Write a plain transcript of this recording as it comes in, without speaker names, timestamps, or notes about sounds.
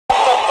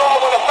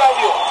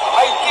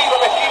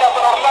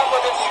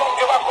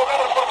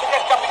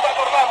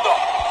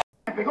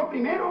pegó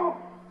primero.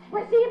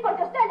 Pues sí,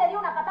 porque usted le dio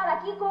una patada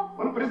a Kiko.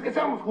 Bueno, pero es que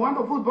estábamos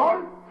jugando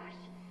fútbol.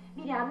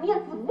 Mire, a mí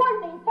el fútbol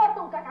me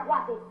importa un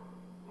cacahuate.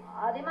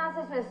 Además,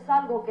 eso es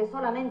algo que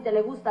solamente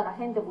le gusta a la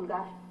gente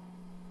vulgar.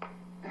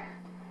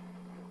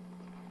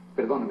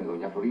 Perdóneme,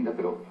 doña Florinda,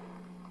 pero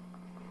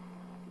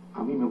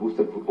a mí me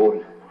gusta el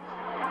fútbol.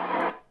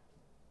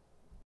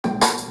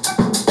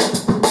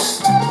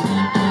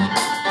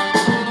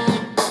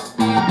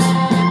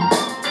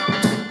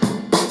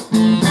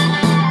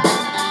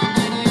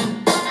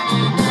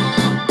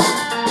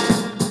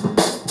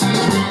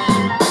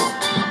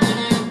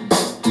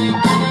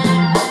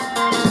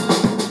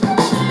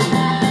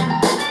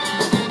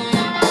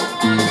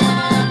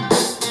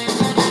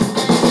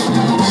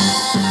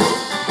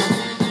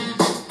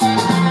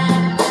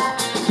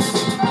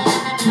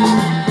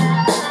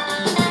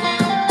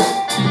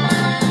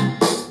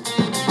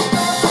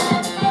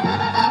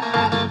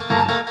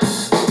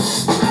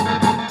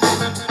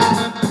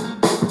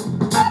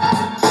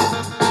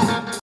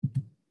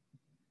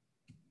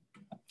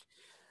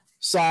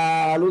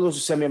 Saludos y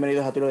sean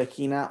bienvenidos a Tiro de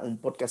Esquina, un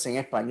podcast en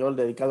español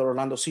dedicado al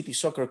Orlando City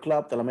Soccer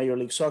Club de la Major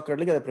League Soccer,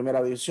 liga de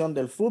primera división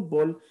del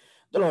fútbol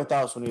de los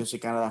Estados Unidos y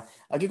Canadá.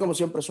 Aquí, como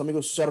siempre, su amigo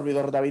y su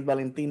servidor David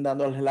Valentín,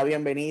 dándoles la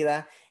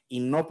bienvenida,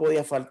 y no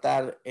podía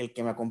faltar el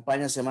que me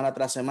acompaña semana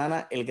tras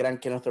semana, el gran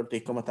Kenneth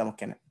Ortiz. ¿Cómo estamos,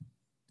 Kenneth?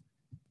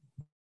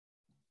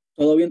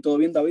 Todo bien,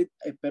 David.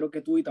 Espero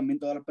que tú y también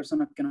todas las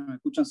personas que nos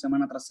escuchan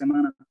semana tras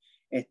semana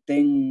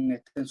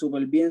estén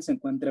súper bien, se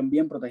encuentren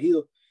bien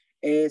protegidos.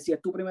 Si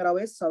es tu primera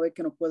vez, sabes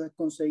que nos puedes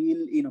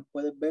conseguir y nos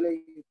puedes ver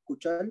y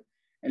escuchar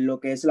en lo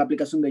que es la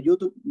aplicación de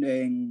YouTube,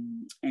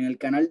 en el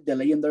canal de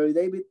Legendary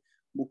David.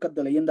 Buscas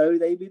The Legendary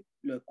David,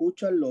 lo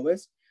escuchas, lo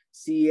ves.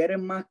 Si eres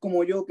más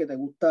como yo, que te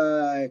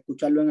gusta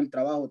escucharlo en el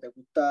trabajo, te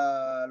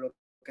gusta lo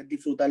que es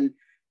disfrutar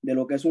de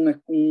lo que es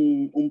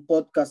un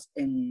podcast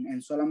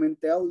en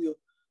solamente audio,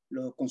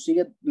 lo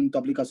consigues en tu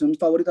aplicación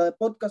favorita de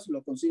podcast,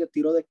 lo consigues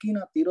tiro de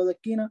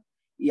esquina,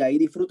 y ahí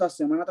disfrutas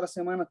semana tras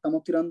semana.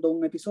 Estamos tirando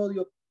un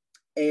episodio.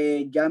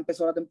 Ya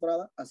empezó la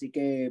temporada, así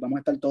que vamos a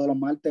estar todos los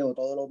martes o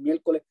todos los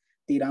miércoles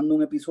tirando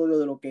un episodio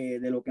de lo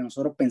que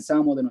nosotros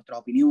pensamos, de nuestras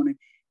opiniones,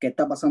 qué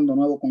está pasando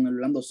nuevo con el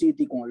Orlando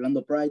City, con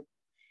Orlando Pride.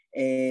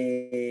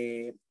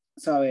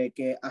 Sabe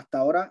que hasta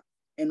ahora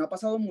no ha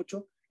pasado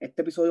mucho.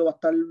 Este episodio va a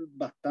estar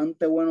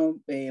bastante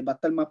bueno, va a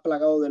estar más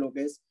plagado de lo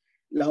que es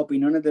las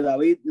opiniones de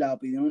David, la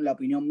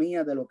opinión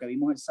mía, de lo que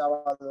vimos el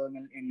sábado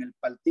en el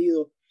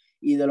partido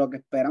y de lo que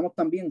esperamos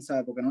también,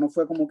 ¿sabe? Porque no nos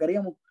fue como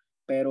queríamos,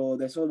 pero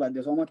de eso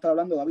vamos a estar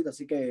hablando, David.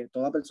 Así que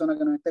toda persona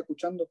que nos esté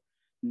escuchando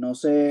no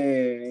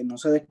se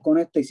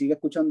desconecte y sigue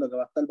escuchando, que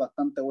va a estar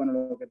bastante bueno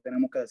lo que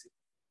tenemos que decir.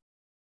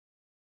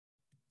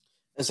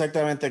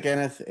 Exactamente,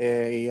 Kenneth.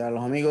 Y a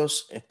los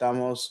amigos,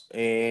 estamos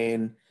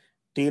en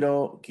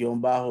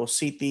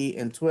Tiro-City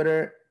en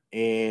Twitter,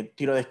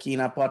 Tiro de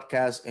Esquina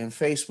Podcast en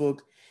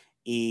Facebook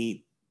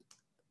y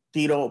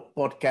Tiro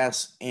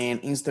Podcast en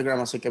Instagram.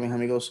 Así que, mis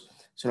amigos,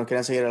 si nos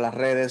quieren seguir en las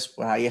redes,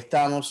 pues ahí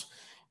estamos.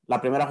 La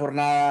primera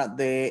jornada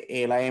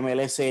de la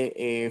MLS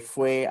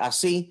fue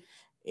así.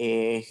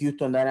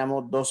 Houston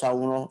Dynamo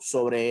 2-1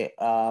 sobre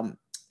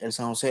el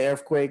San Jose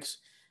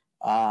Earthquakes.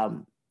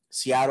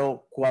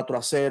 Seattle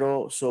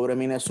 4-0 sobre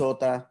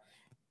Minnesota.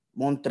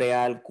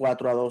 Montreal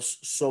 4-2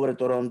 sobre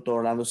Toronto.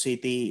 Orlando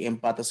City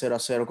empate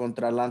 0-0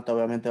 contra Atlanta.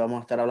 Obviamente vamos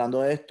a estar hablando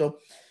de esto.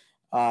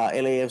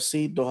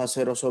 LAFC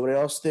 2-0 sobre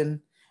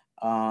Austin.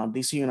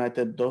 DC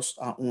United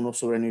 2-1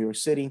 sobre New York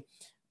City.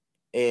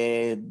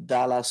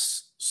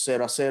 Dallas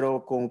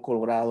 0-0 con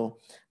Colorado.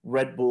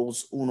 Red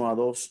Bulls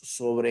 1-2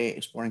 sobre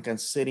Sporting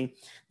Kansas City.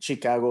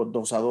 Chicago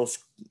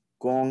 2-2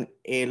 con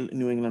el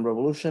New England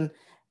Revolution.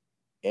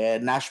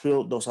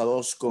 Nashville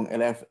 2-2 con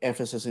el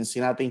FC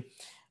Cincinnati.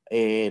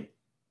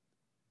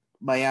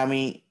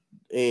 Miami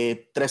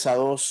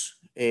 3-2.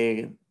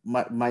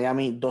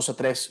 Miami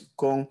 2-3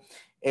 con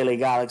LA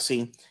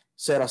Galaxy.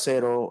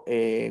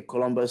 0-0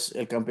 Columbus,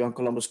 el campeón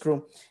Columbus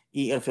Crew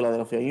y el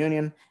Philadelphia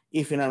Union.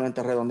 Y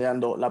finalmente,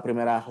 redondeando la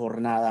primera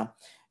jornada,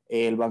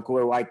 el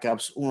Vancouver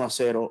Whitecaps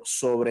 1-0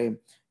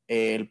 sobre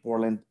el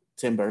Portland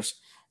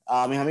Timbers.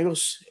 Mis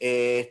amigos,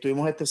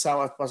 estuvimos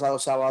pasado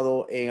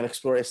sábado en el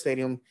Explorer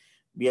Stadium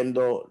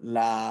viendo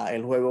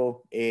el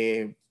juego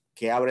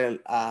que abre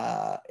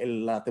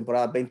la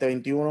temporada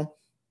 2021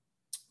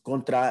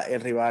 contra el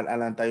rival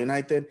Atlanta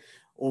United.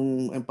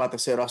 Un empate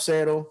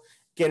 0-0.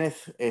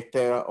 Kenneth,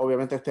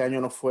 obviamente este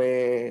año no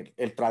fue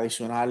el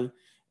tradicional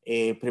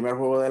primer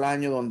juego del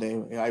año,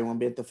 donde hay un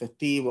ambiente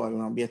festivo, hay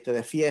un ambiente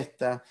de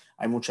fiesta,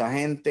 hay mucha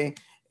gente.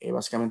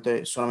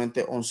 Básicamente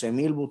solamente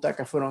 11,000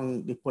 butacas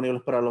fueron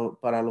disponibles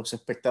para los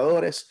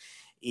espectadores,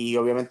 y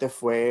obviamente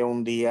fue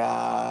un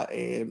día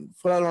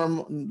fuera de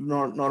lo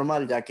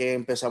normal, ya que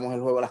empezamos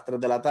el juego a las 3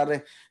 de la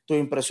tarde. ¿Tus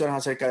impresiones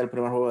acerca del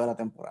primer juego de la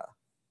temporada?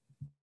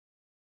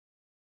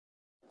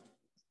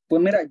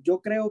 Pues mira, yo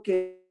creo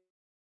que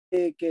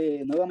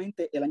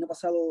nuevamente el año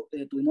pasado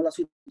tuvimos la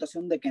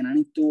situación de que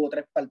Nani tuvo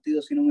 3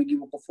 partidos, si no me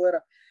equivoco,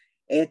 fuera.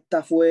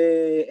 Esta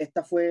fue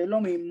lo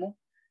mismo,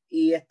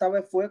 y esta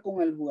vez fue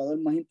con el jugador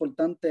más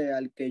importante,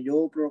 al que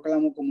yo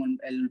proclamo como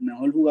el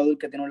mejor jugador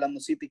que tiene Orlando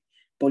City,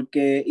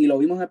 porque, y lo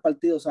vimos en el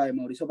partido, ¿sabes?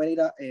 Mauricio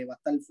Pereira va a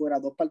estar fuera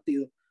 2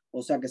 partidos,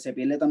 o sea que se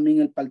pierde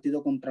también el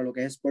partido contra lo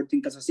que es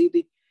Sporting Kansas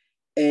City.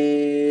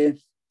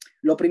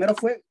 Lo primero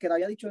fue, que te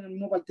había dicho en el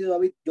mismo partido,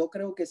 David, yo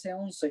creo que ese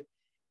 11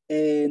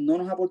 no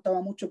nos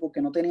aportaba mucho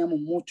porque no teníamos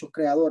muchos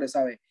creadores,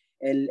 ¿sabes?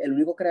 El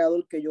único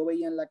creador que yo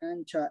veía en la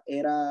cancha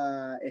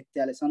era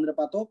Alessandro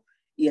Pato,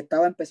 y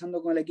estaba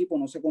empezando con el equipo,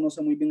 no se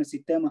conoce muy bien el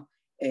sistema,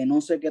 no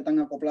sé qué tan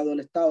acoplado él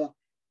estaba,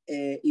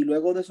 y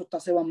luego de eso está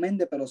Sebas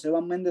Méndez, pero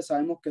Sebas Méndez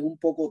sabemos que es un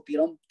poco,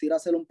 tira a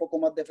ser un poco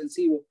más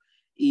defensivo,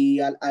 y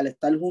al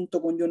estar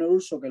junto con Junior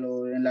Urso, que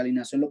en la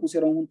alineación lo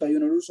pusieron junto a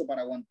Junior Urso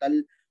para aguantar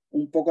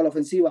un poco la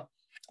ofensiva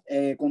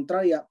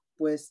contraria,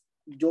 pues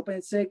yo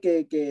pensé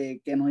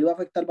que nos iba a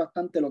afectar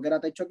bastante lo que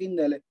era Techo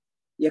Akindele,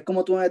 y es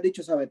como tú me has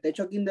dicho, ¿sabes?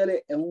 Techo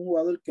Akindele es un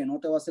jugador que no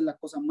te va a hacer las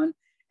cosas mal,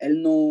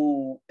 él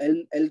no,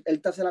 él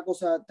te hace las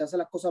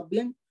cosas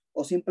bien,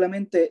 o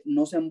simplemente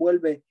no se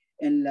envuelve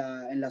en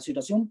la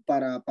situación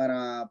para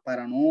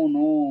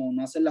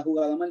no hacer la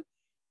jugada mal.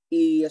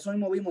 Y eso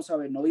mismo vimos,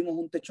 ¿sabes? No vimos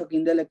un Techo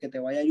Akindele que te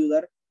vaya a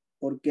ayudar,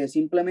 porque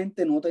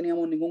simplemente no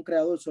teníamos ningún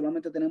creador,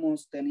 solamente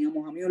teníamos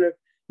a Müller.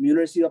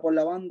 Müller se iba por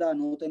la banda,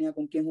 no tenía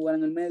con quién jugar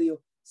en el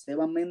medio.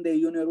 Sebas Méndez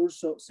y Junior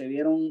Urso se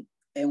vieron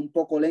un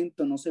poco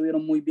lentos, no se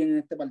vieron muy bien en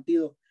este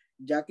partido,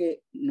 ya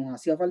que nos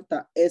hacía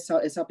falta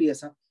esa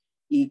pieza.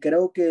 Y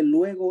creo que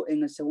luego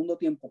en el segundo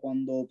tiempo,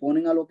 cuando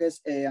ponen a lo que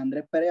es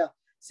Andrés Perea,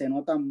 se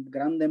nota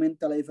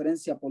grandemente la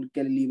diferencia,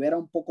 porque libera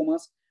un poco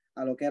más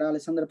a lo que era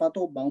Alexander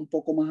Pato, va un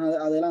poco más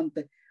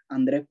adelante.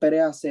 Andrés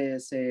Perea se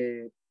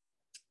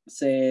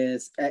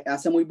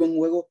hace muy buen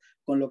juego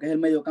con lo que es el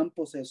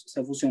mediocampo,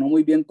 se fusionó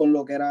muy bien con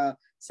lo que era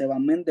Sebas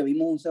Méndez.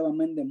 Vimos un Sebas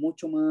Méndez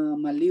mucho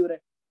más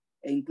libre,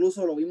 e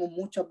incluso lo vimos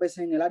muchas veces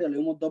en el área, lo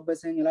vimos 2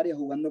 veces en el área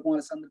jugando con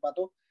Alexander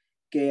Pato,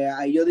 que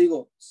ahí yo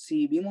digo,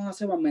 si vimos a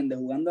Sebas Méndez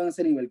jugando en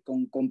ese nivel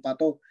con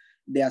Pato,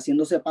 de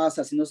haciéndose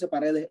pases, haciéndose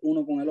paredes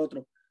uno con el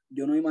otro,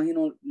 yo no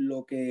imagino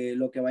lo que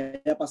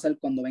vaya a pasar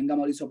cuando venga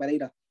Mauricio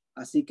Pereira.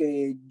 Así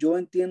que yo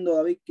entiendo,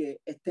 David, que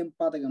este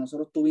empate que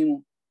nosotros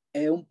tuvimos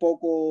es un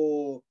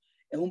poco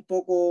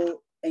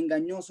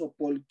engañoso,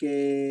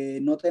 porque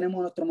no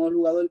tenemos nuestro mejor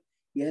jugador,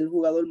 y es el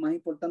jugador más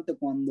importante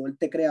cuando él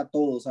te crea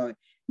todo, ¿sabes?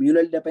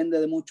 Müller depende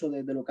de mucho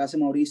de lo que hace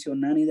Mauricio,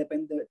 Nani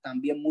depende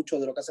también mucho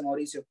de lo que hace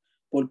Mauricio,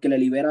 porque le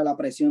libera la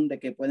presión de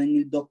que pueden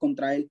ir 2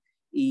 contra él,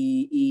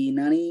 y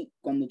Nani,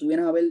 cuando tú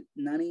vienes a ver,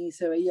 Nani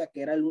se veía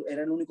que era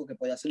el único que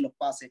podía hacer los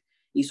pases,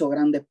 hizo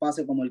grandes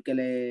pases como el que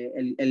le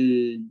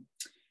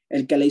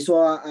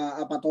hizo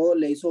a Pato,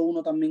 le hizo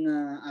uno también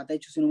a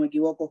Techo, si no me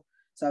equivoco.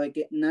 Sabe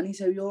que Nani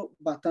se vio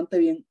bastante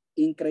bien.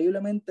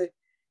 Increíblemente,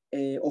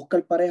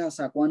 Oscar Pareja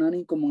sacó a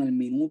Nani como en el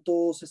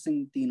minuto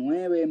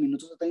 69,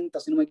 minuto 70,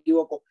 si no me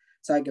equivoco.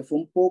 Sabe que fue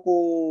un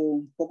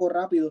poco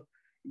rápido.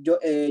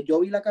 Yo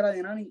vi la cara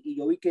de Nani, y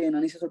yo vi que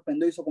Nani se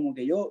sorprendió, hizo como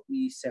que yo,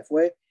 y se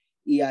fue.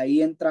 Y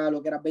ahí entra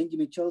lo que era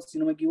Benjamin Schultz, si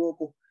no me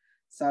equivoco.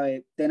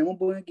 ¿Sabe? Tenemos un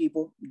buen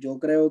equipo. Yo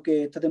creo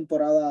que esta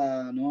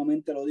temporada,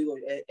 nuevamente lo digo,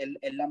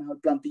 es la mejor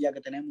plantilla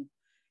que tenemos.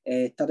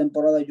 Esta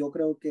temporada yo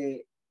creo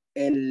que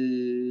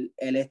el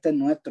este es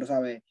nuestro,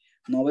 ¿sabes?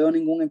 No veo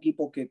ningún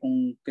equipo que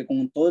con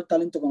todo el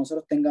talento que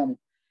nosotros tengamos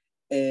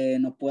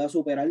nos pueda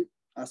superar.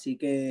 Así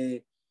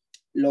que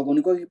lo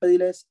único que hay que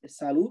pedirle es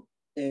salud.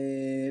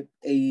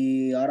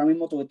 Y ahora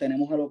mismo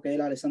tenemos a lo que es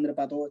el Alexandre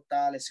Pato,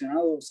 está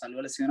lesionado,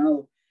 salió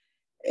lesionado.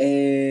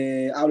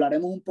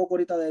 Hablaremos un poco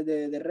ahorita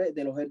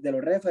de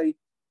los referees.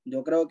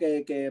 Yo creo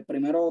que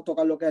primero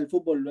tocar lo que es el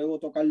fútbol, luego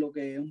tocar lo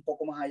que es un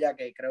poco más allá,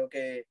 que creo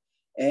que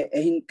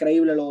es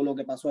increíble lo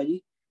que pasó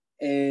allí.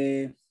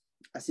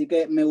 Así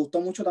que me gustó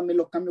mucho también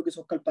los cambios que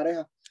hizo Oscar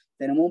Pareja.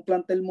 Tenemos un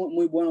plantel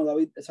muy bueno,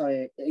 David,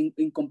 ¿sabes?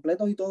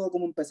 Incompletos y todo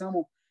como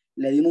empezamos.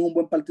 Le dimos un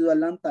buen partido a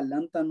Atlanta.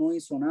 Atlanta no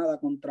hizo nada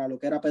contra lo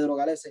que era Pedro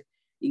Galese.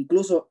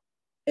 Incluso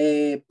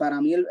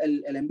para mí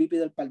el MVP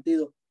del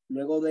partido,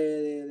 luego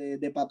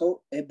de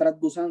Pato, es Brad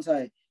Guzan,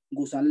 ¿sabes?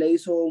 Guzan le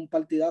hizo un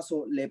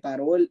partidazo, le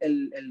paró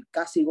el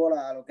casi gol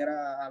a lo que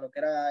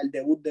era el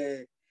debut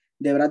de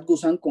Brad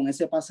Guzan, con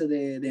ese pase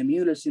de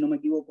Müller, si no me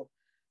equivoco,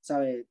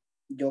 ¿sabes?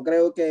 Yo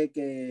creo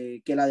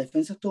que la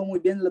defensa estuvo muy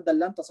bien de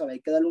Atlanta, ¿sabes? Hay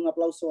que darle un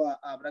aplauso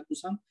a Brad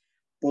Guzan,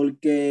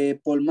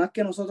 porque por más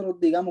que nosotros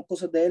digamos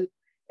cosas de él,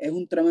 es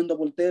un tremendo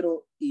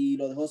portero, y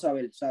lo dejó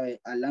saber, ¿sabes?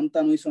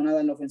 Atlanta no hizo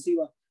nada en la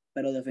ofensiva,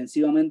 pero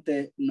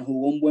defensivamente nos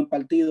jugó un buen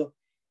partido,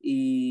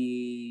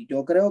 y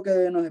yo creo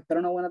que nos espera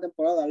una buena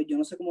temporada, David. Yo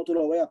no sé cómo tú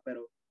lo veas,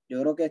 pero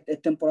yo creo que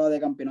es temporada de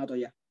campeonato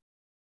ya.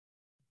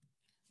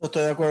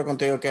 Estoy de acuerdo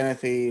contigo,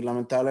 Kenneth, y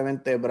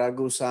lamentablemente Brad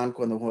Guzan,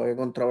 cuando juegue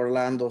contra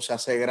Orlando, se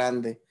hace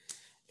grande.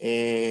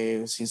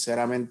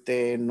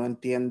 Sinceramente no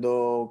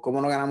entiendo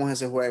cómo no ganamos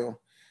ese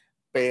juego,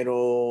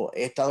 pero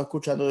he estado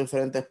escuchando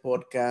diferentes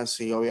podcasts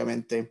y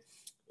obviamente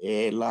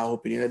las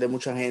opiniones de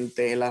mucha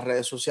gente en las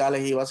redes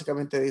sociales, y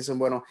básicamente dicen,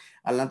 bueno,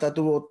 Atlanta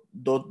tuvo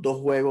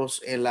dos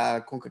juegos en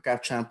la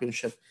CONCACAF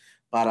Championship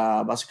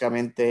para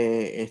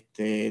básicamente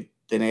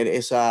tener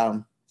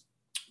esa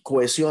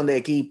cohesión de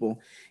equipo,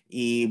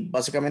 y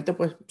básicamente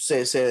pues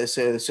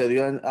se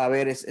dio a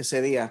ver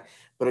ese día.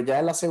 Pero ya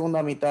en la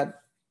segunda mitad,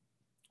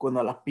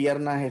 cuando las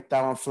piernas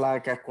estaban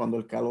flacas, cuando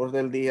el calor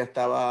del día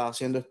estaba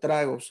haciendo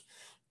estragos,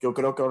 yo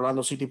creo que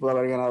Orlando City puede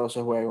haber ganado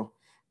ese juego.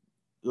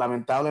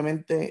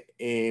 Lamentablemente,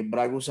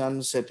 Brad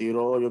Guzan se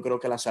tiró, yo creo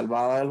que la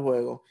salvada del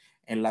juego,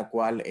 en la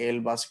cual él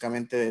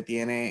básicamente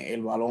detiene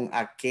el balón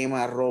a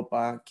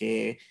quemarropa,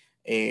 que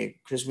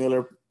Chris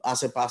Miller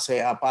hace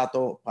pase a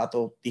Pato,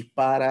 Pato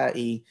dispara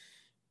y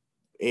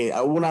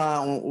hubo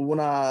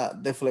una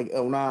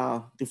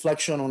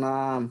deflection,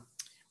 uno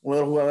de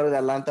los jugadores de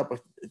Atlanta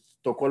pues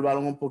tocó el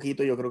balón un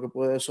poquito, yo creo que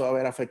puede eso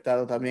haber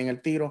afectado también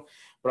el tiro,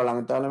 pero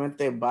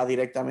lamentablemente va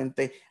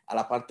directamente a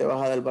la parte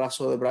baja del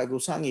brazo de Brad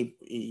Guzan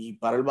y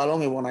para el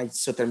balón y bueno, ahí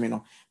se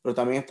terminó. Pero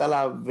también está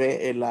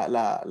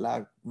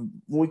la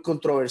muy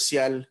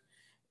controversial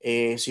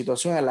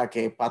situación en la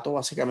que Pato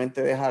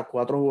básicamente deja a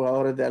 4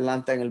 jugadores de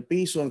Atlanta en el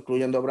piso,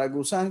 incluyendo a Brad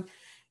Guzan,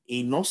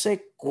 y no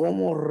sé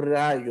cómo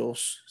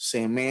rayos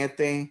se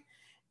mete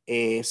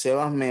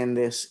Sebas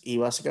Méndez y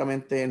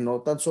básicamente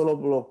no tan solo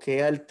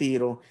bloquea el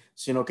tiro,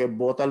 sino que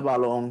bota el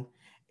balón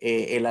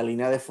en la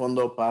línea de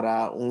fondo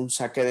para un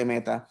saque de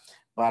meta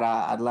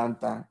para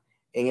Atlanta.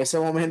 En ese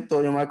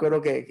momento yo me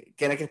acuerdo que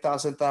Kenneth, que estaba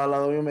sentado al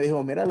lado mío, me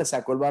dijo, mira, le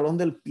sacó el balón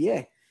del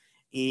pie.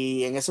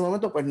 Y en ese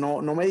momento pues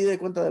no me di de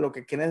cuenta de lo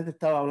que Kenneth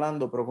estaba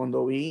hablando, pero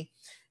cuando vi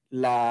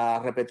la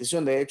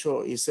repetición, de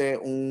hecho hice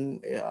un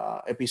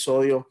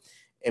episodio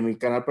en mi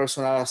canal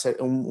personal,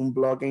 un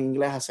blog en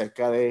inglés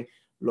acerca de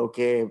lo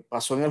que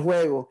pasó en el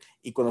juego,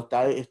 y cuando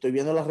estoy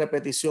viendo la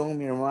repetición,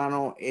 mi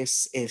hermano,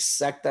 es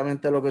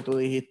exactamente lo que tú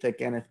dijiste,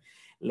 Kenneth.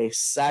 Le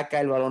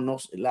saca el balón. No,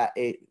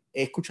 he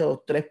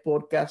escuchado 3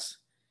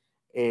 podcasts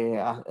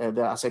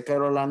acerca de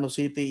Orlando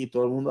City y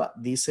todo el mundo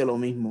dice lo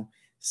mismo.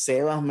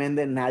 Sebas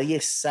Méndez, nadie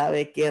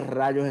sabe qué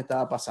rayos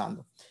estaba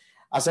pasando.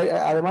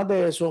 Además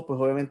de eso, pues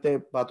obviamente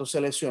Pato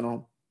se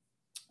lesionó.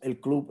 El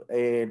club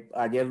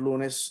ayer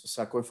lunes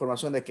sacó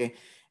información de que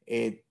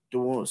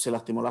se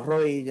lastimó la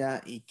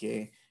rodilla y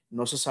que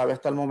no se sabe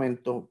hasta el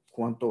momento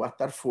cuánto va a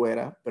estar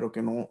fuera, pero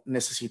que no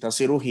necesita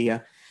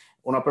cirugía.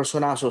 Una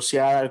persona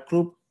asociada al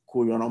club,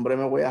 cuyo nombre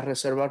me voy a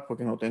reservar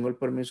porque no tengo el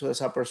permiso de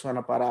esa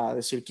persona para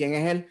decir quién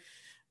es él,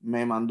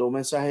 me mandó un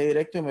mensaje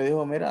directo y me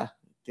dijo, mira,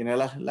 tiene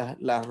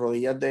las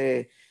rodillas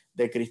de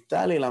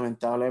cristal y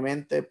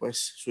lamentablemente pues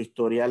su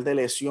historial de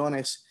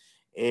lesiones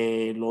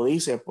lo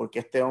dice, porque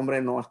este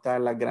hombre no está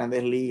en las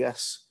grandes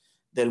ligas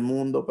del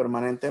mundo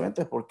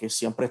permanentemente porque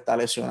siempre está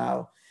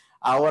lesionado.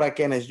 Ahora,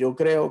 Kenneth, yo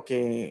creo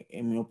que,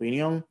 en mi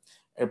opinión,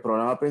 el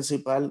problema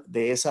principal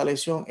de esa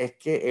lesión es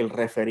que el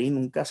referí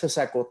nunca se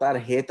sacó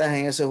tarjetas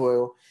en ese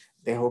juego,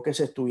 dejó que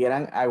se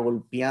estuvieran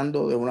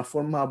agolpeando de una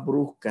forma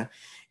brusca.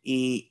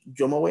 Y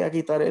yo me voy a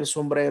quitar el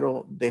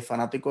sombrero de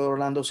fanático de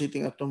Orlando City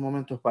en estos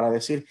momentos para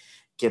decir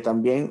que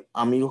también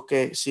amigos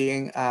que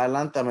siguen a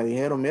Atlanta me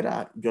dijeron,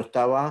 mira, yo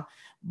estaba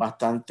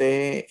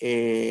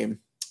bastante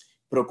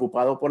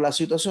preocupado por la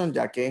situación,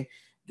 ya que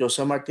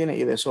José Martínez,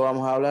 y de eso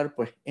vamos a hablar,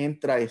 pues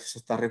entra y se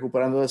está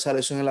recuperando de esa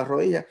lesión en la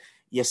rodilla,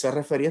 y ese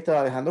referí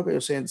estaba dejando que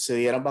ellos se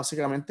dieran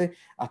básicamente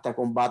hasta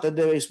combates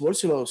de béisbol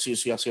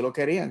si así lo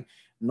querían.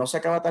 No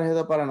sacaba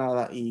tarjeta para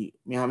nada, y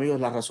mis amigos,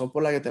 la razón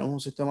por la que tenemos un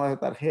sistema de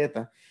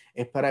tarjeta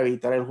es para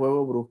evitar el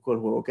juego brusco, el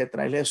juego que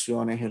trae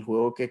lesiones, el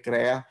juego que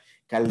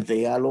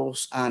caldea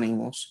los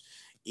ánimos,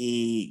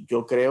 y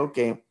yo creo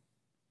que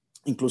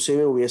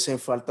inclusive hubiese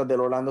faltas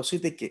del Orlando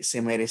City que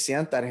se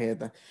merecían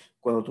tarjetas.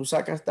 Cuando tú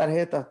sacas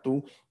tarjetas,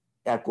 tú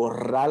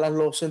acorralas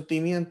los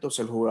sentimientos,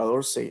 el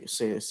jugador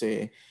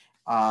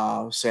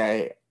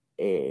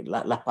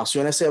las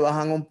pasiones se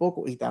bajan un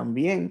poco y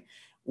también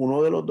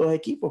uno de los dos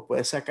equipos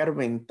puede sacar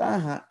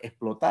ventaja,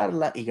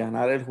 explotarla y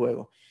ganar el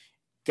juego.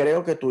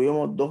 Creo que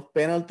tuvimos 2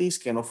 penalties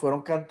que no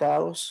fueron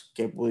cantados,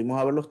 que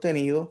pudimos haberlos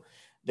tenido.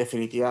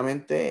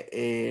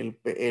 Definitivamente,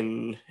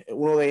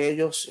 uno de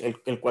ellos,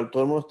 el cual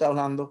todo el mundo está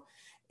hablando,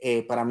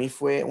 para mí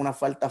fue una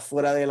falta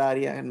fuera del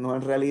área, no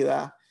en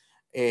realidad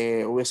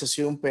hubiese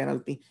sido un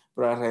penalty,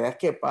 pero la realidad es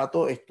que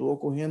Pato estuvo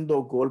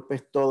cogiendo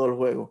golpes todo el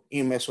juego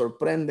y me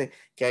sorprende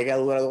que haya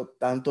durado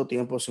tanto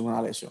tiempo sin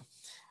una lesión.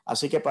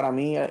 Así que para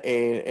mí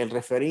el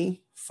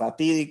referí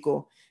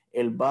fatídico,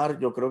 el VAR,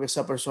 yo creo que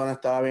esa persona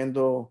estaba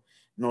viendo,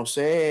 no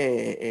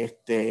sé,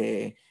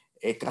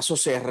 Caso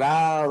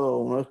Cerrado,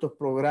 uno de estos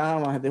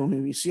programas de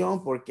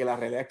Univision, porque la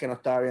realidad es que no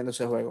estaba viendo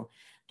ese juego.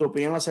 ¿Tu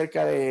opinión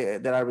acerca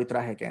del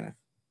arbitraje, Kenneth?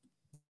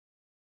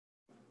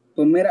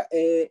 Pues mira,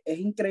 es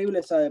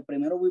increíble, ¿sabes?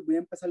 Primero voy a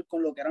empezar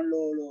con lo que eran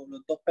los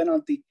 2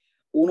 penaltis.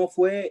 Uno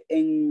fue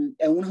en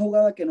una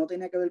jugada que no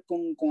tenía que ver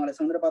con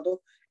Alexandre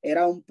Pato,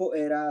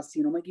 era,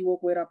 si no me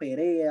equivoco, era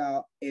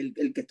Perea,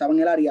 el que estaba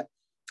en el área,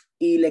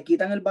 y le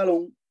quitan el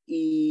balón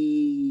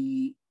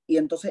y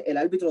entonces el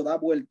árbitro da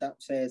vuelta,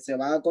 se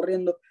va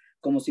corriendo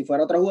como si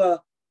fuera otra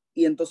jugada,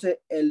 y entonces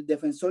el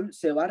defensor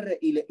se barre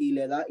y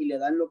le da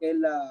en lo que es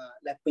la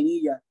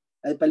espinilla,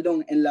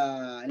 perdón, en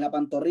la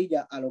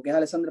pantorrilla a lo que es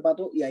Alexandre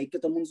Pato, y ahí que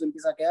todo el mundo se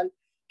empieza a quedar,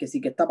 que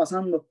sí que está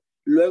pasando.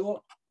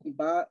 Luego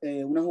va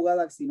una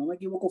jugada, si no me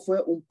equivoco,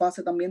 fue un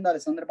pase también de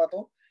Alexandre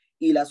Pato,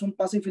 y le hace un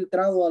pase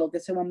filtrado a lo que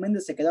es Seban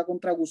Méndez, se queda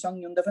contra Gusán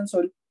y un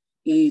defensor,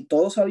 y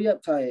todo sabía,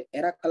 ¿sabes?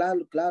 Era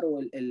claro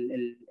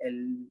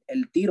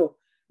el tiro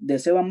de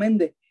Seban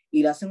Méndez,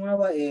 y le hacen una,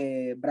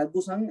 Brad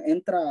Gusán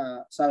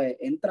entra, ¿sabes?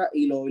 Entra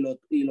y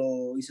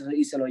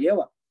se lo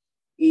lleva,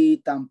 y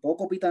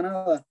tampoco pita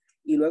nada,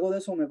 y luego de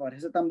eso me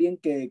parece también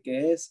que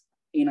es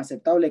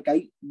inaceptable que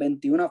hay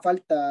 21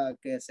 faltas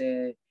que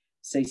se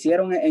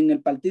hicieron en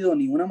el partido,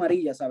 ni una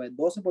amarilla, ¿sabes?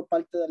 12 por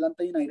parte de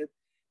Atlanta United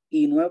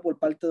y 9 por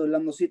parte de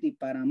Orlando City.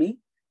 Para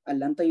mí,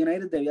 Atlanta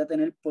United debía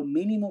tener por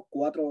mínimo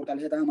 4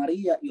 tarjetas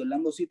amarillas y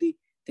Orlando City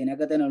tenía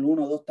que tener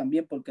 1 o 2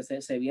 también, porque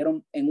se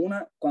vieron en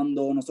una,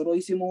 cuando nosotros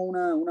hicimos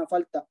una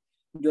falta,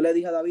 yo le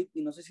dije a David,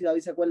 y no sé si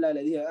David se acuerda,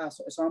 le dije,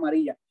 eso es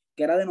amarilla,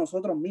 que era de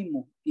nosotros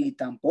mismos, y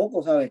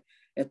tampoco, ¿sabes?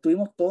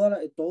 Estuvimos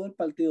todo el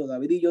partido,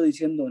 David y yo,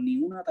 diciendo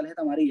ni una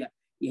tarjeta amarilla,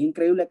 y es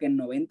increíble que en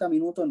 90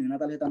 minutos ni una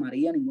tarjeta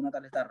amarilla, ninguna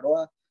tarjeta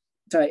roja,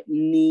 ¿sabes?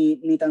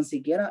 Ni tan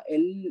siquiera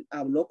él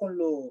habló con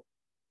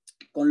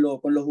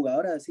los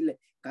jugadores a decirle,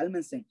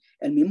 cálmense.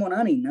 El mismo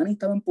Nani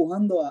estaba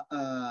empujando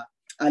a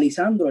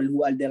Lisandro,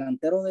 al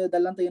delantero de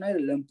Atlanta United,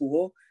 lo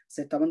empujó,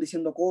 se estaban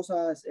diciendo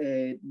cosas,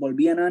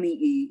 volvía Nani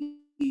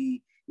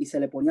y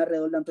se le ponía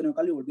alrededor de Antonio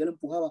Carlos y volvía, lo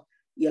empujaba,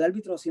 y el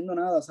árbitro haciendo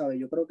nada, ¿sabes?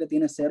 Yo creo que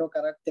tiene 0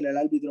 carácter el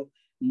árbitro,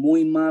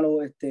 muy malo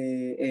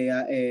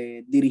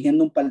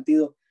dirigiendo un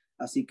partido,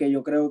 así que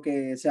yo creo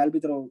que ese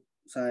árbitro, o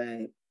sea,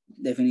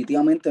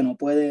 definitivamente no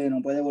puede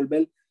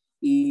volver,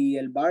 y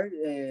el VAR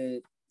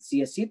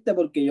sí existe,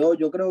 porque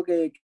yo creo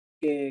que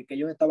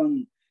ellos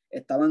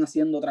estaban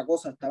haciendo otra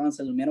cosa,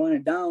 se durmieron en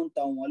el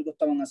downtown o algo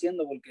estaban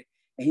haciendo, porque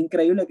es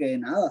increíble que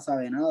nada,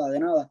 ¿sabe? Nada de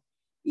nada.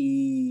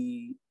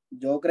 Y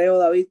yo creo,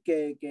 David,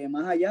 que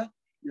más allá,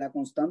 la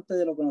constante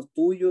de lo que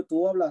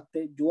tú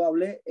hablaste, yo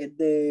hablé, es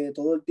de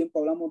todo el tiempo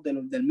hablamos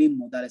del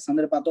mismo, de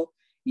Alexandre Pato,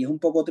 y es un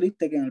poco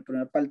triste que en el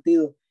primer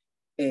partido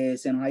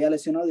se nos haya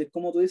lesionado, y es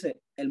como tú dices,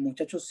 el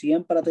muchacho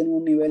siempre ha tenido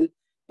un nivel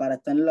para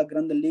estar en las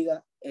grandes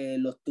ligas,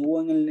 lo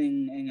estuvo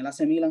en el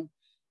AC Milan,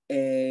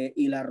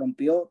 y la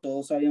rompió,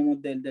 todos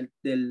sabíamos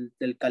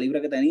del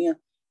calibre que tenía,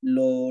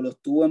 lo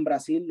estuvo en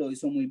Brasil, lo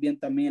hizo muy bien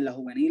también en las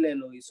juveniles,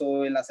 lo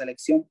hizo en la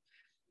selección.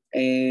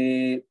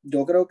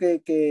 Yo creo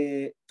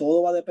que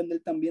todo va a depender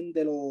también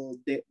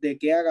de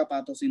qué haga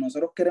Pato. Si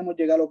nosotros queremos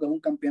llegar a lo que es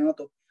un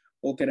campeonato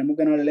o queremos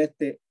ganar el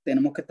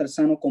tenemos que estar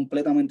sanos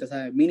completamente,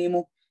 ¿sabes?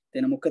 Mínimo,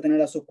 tenemos que tener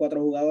a esos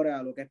 4 jugadores,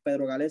 a lo que es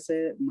Pedro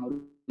Galese,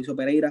 Mauricio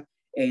Pereira,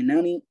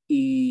 Nani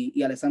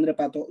y Alexandre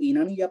Pato. Y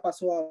Nani ya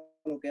pasó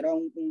a lo que era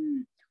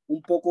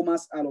un poco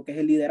más a lo que es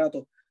el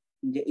liderato,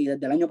 y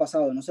desde el año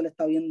pasado no se le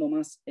está viendo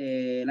más.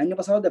 El año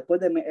pasado, después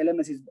de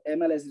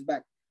MLS is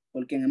Back,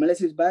 porque en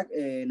MLS is Back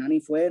Nani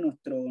fue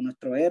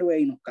nuestro héroe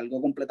y nos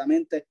cargó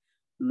completamente.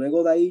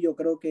 Luego de ahí yo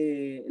creo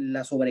que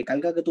la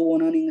sobrecarga que tuvo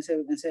Nani en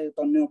ese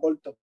torneo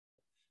corto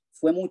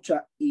fue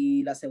mucha,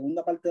 y la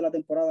segunda parte de la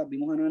temporada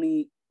vimos a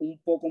Nani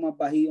un poco más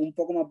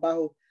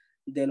bajo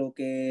de lo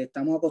que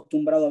estamos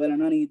acostumbrados a ver a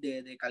Nani,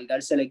 de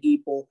cargarse el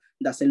equipo,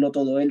 de hacerlo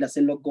todo él, de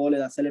hacer los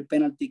goles, de hacer el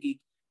penalty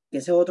kick, que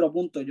ese es otro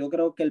punto. Yo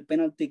creo que el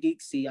penalty kick,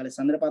 si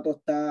Alexandre Pato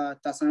está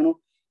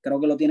sano, creo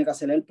que lo tiene que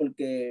hacer él,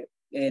 porque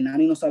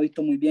Nani no se ha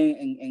visto muy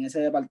bien en ese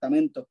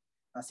departamento,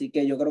 así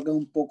que yo creo que es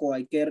un poco,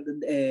 hay que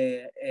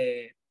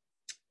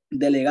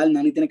delegar,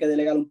 Nani tiene que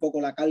delegar un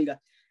poco la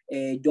carga.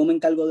 Yo me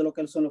encargo de lo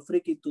que son los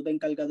free kicks, tú te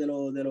encargas de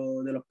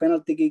los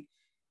penalty kicks.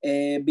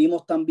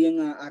 Vimos también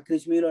a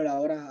Chris Miller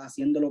ahora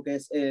haciendo lo que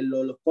es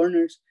los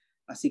corners,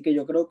 así que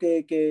yo creo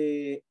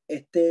que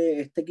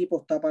este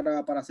equipo está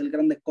para hacer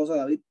grandes cosas,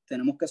 David.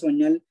 Tenemos que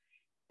soñar,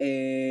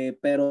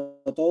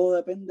 pero todo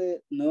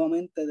depende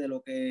nuevamente de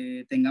lo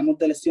que tengamos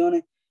de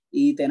lesiones,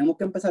 y tenemos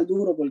que empezar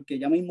duro, porque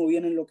ya mismo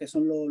vienen lo que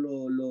son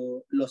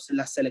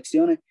las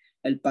selecciones,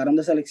 el parón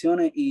de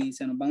selecciones, y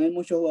se nos van a ir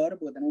muchos jugadores,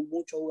 porque tenemos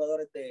muchos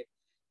jugadores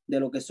de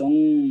lo que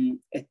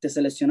son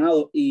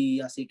seleccionados, y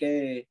así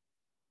que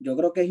yo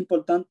creo que es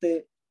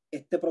importante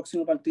este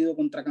próximo partido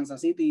contra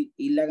Kansas City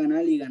irle a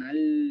ganar, y ganar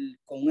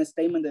con un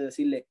statement de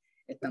decirle,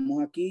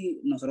 estamos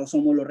aquí, nosotros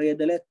somos los Reyes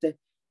del Este,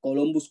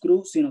 Columbus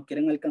Crew, si nos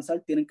quieren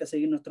alcanzar tienen que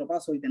seguir nuestro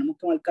paso, y tenemos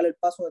que marcar el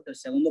paso desde el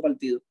segundo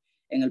partido.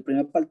 En el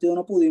primer partido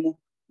no pudimos,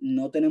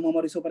 no tenemos a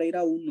Mauricio Pereira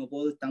aún,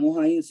 estamos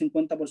ahí en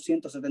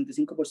 50%,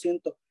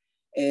 75%.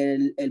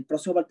 El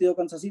próximo partido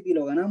Kansas City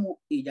lo ganamos,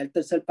 y ya el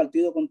tercer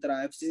partido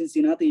contra FC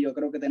Cincinnati, yo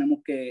creo que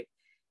tenemos que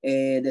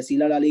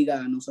decirle a la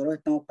liga, nosotros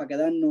estamos para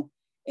quedarnos,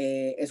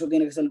 eso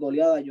tiene que ser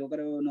goleada. Yo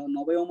creo,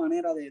 no veo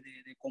manera de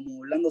como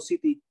Orlando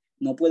City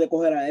no puede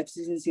coger a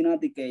FC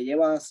Cincinnati, que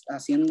lleva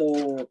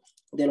haciendo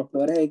de los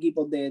peores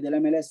equipos de la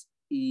MLS,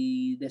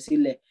 y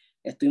decirle,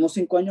 estuvimos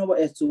 5 años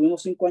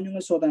en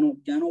el sótano,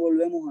 ya no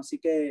volvemos. Así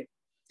que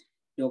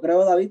yo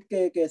creo, David,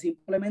 que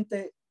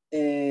simplemente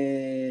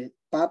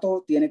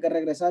Pato tiene que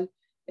regresar,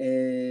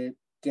 que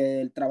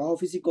el trabajo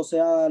físico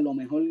sea lo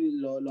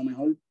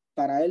mejor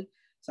para él,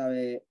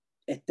 ¿sabe?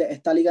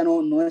 Esta liga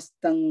no es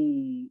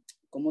tan,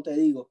 ¿cómo te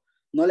digo?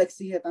 No le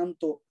exige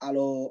tanto a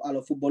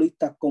los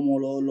futbolistas como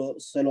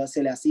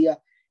se le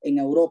hacía en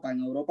Europa.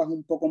 En Europa es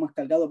un poco más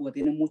cargado porque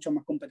tienen muchas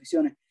más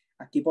competiciones.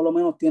 Aquí por lo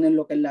menos tienen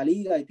lo que es la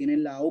liga y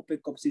tienen la Open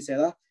Cup si se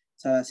da. O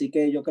sea, así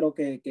que yo creo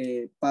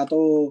que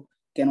Pato,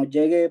 que nos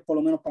llegue por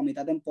lo menos para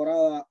mitad de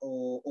temporada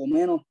o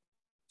menos,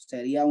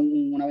 sería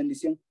una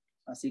bendición.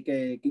 Así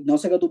que no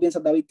sé qué tú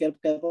piensas, David, qué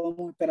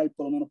podemos esperar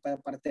por lo menos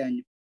para este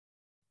año.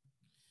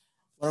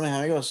 Bueno, mis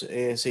amigos,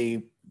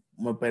 si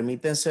me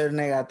permiten ser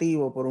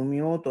negativo por un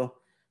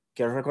minuto,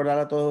 quiero recordar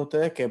a todos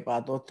ustedes que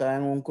Pato está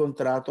en un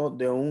contrato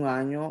de un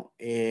año,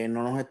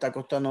 no nos está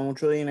costando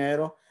mucho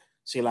dinero.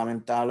 Si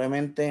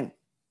lamentablemente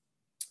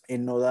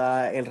no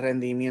da el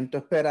rendimiento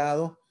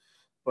esperado,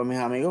 pues mis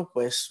amigos,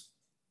 pues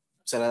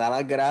se le da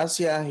las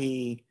gracias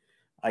y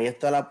ahí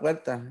está la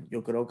puerta.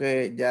 Yo creo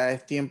que ya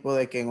es tiempo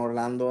de que en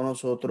Orlando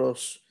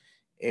nosotros,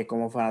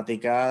 como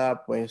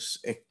fanaticada,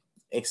 pues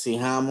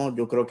exijamos.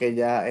 Yo creo que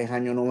ya es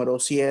año número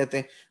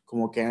 7.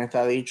 Como quien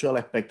está dicho,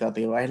 la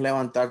expectativa es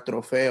levantar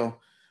trofeos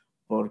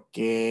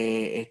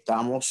porque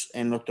estamos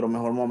en nuestro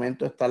mejor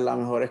momento. Esta es la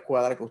mejor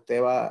escuadra que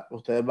ustedes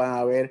van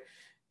a ver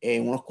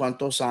en unos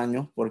cuantos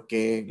años,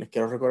 porque les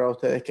quiero recordar a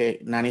ustedes que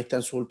Nani está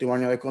en su último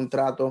año de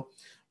contrato,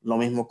 lo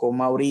mismo con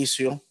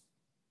Mauricio.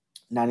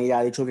 Nani ya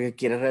ha dicho que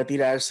quiere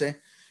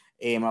retirarse.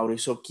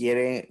 Mauricio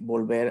quiere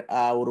volver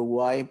a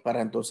Uruguay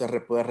para entonces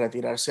poder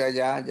retirarse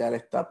allá. Ya le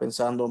está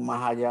pensando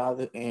más allá,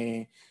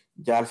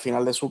 ya al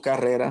final de su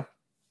carrera.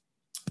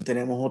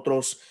 Tenemos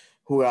otros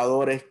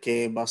jugadores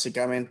que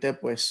básicamente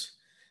pues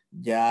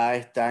ya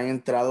están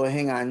entrados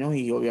en años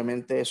y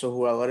obviamente esos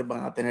jugadores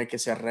van a tener que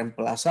ser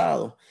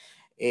reemplazados.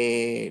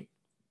 ¿Quién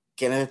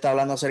les está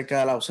hablando acerca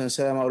de la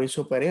ausencia de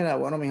Mauricio Pereira?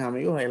 Bueno, mis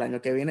amigos, el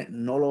año que viene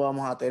no lo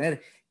vamos a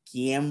tener.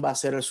 ¿Quién va a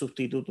ser el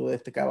sustituto de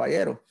este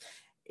caballero?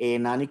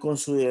 Nani con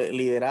su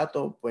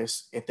liderato,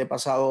 pues este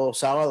pasado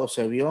sábado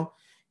se vio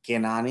que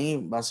Nani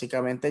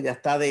básicamente ya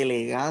está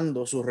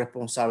delegando sus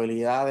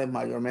responsabilidades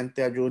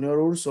mayormente a Junior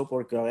Urso,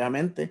 porque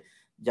obviamente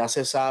ya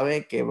se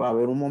sabe que va a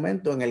haber un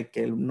momento en el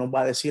que él nos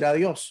va a decir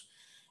adiós.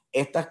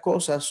 Estas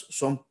cosas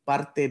son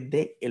parte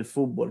del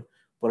fútbol.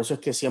 Por eso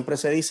es que siempre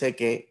se dice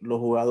que los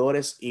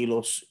jugadores y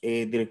los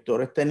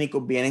directores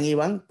técnicos vienen y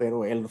van,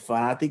 pero el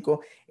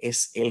fanático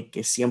es el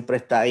que siempre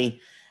está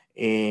ahí.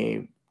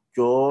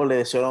 Yo le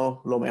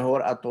deseo lo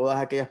mejor a todas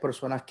aquellas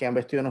personas que han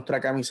vestido nuestra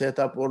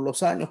camiseta por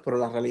los años, pero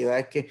la realidad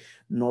es que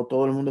no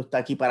todo el mundo está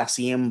aquí para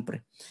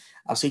siempre.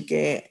 Así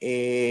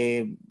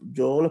que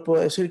yo les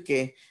puedo decir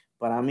que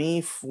para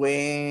mí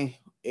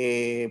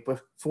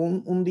pues fue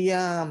un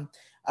día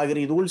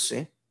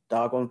agridulce.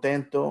 Estaba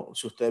contento.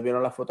 Si ustedes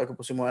vieron las fotos que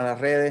pusimos en las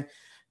redes,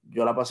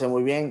 yo la pasé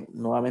muy bien.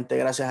 Nuevamente,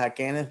 gracias a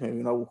Kenneth, me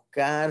vino a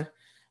buscar,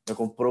 me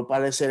compró un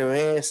par de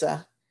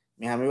cervezas.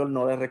 Mis amigos,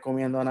 no les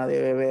recomiendo a nadie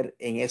beber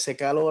en ese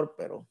calor,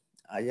 pero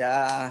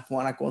allá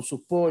Juana con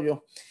sus pollos.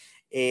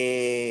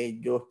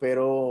 Yo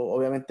espero,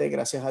 obviamente,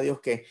 gracias a Dios,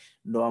 que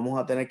no vamos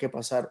a tener que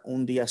pasar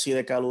un día así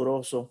de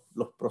caluroso.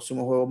 Los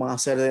próximos juegos van a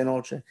ser de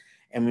noche.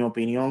 En mi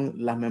opinión,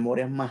 las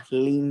memorias más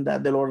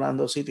lindas del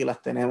Orlando City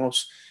las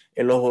tenemos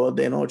en los juegos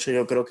de noche.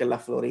 Yo creo que en la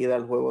Florida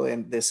el juego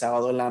de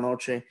sábado en la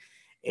noche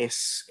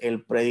es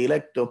el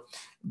predilecto.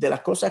 De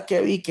las cosas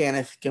que vi,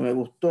 Kenneth, que me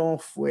gustó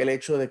fue el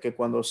hecho de que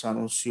cuando se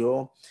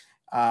anunció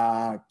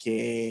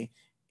que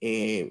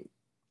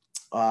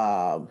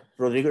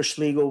Rodrigo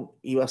Schlegel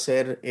iba a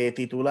ser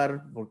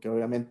titular, porque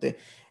obviamente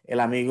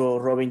el amigo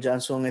Robin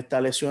Johnson está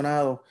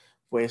lesionado,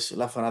 pues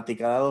la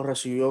fanaticada lo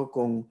recibió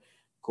con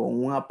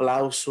un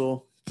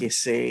aplauso que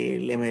se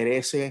le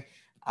merece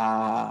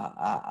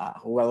a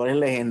jugadores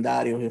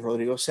legendarios, y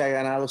Rodrigo se ha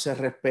ganado ese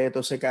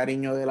respeto, ese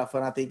cariño de la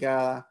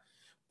fanaticada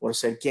por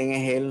ser quien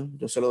es él.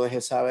 Yo se lo dejé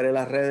saber en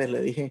las redes,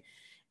 le dije,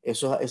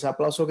 ese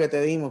aplauso que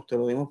te dimos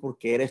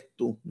porque eres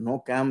tú,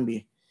 no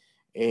cambies.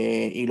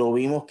 Y lo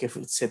vimos que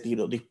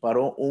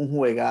disparó un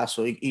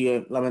juegazo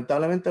y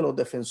lamentablemente los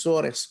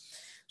defensores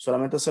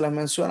solamente se les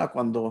menciona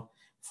cuando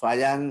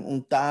fallan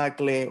un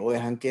tackle o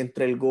dejan que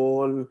entre el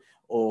gol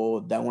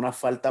o dan una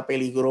falta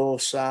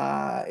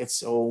peligrosa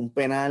o un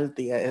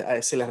penalti,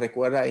 se les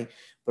recuerda ahí.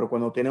 Pero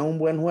cuando tienen un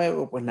buen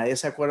juego, pues nadie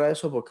se acuerda de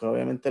eso, porque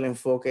obviamente el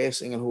enfoque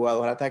es en el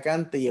jugador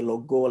atacante y en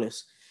los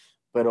goles.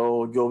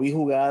 Pero yo vi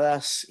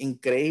jugadas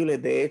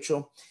increíbles. De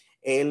hecho,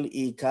 él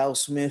y Kyle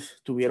Smith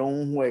tuvieron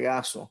un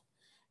juegazo.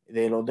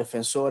 De los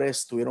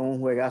defensores tuvieron un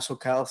juegazo.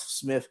 Kyle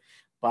Smith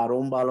paró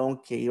un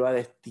balón que iba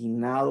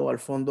destinado al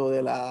fondo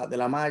de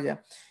la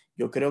malla.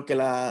 Yo creo que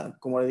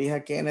como le dije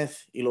a Kenneth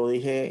y lo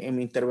dije en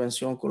mi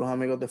intervención con los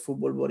amigos de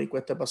Fútbol Boricua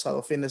este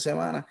pasado fin de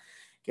semana,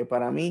 que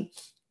para mí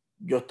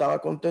yo estaba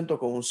contento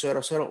con un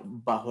 0-0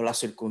 bajo las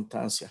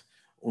circunstancias.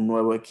 Un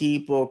nuevo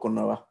equipo con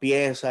nuevas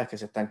piezas que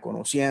se están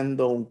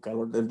conociendo, un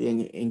calor del día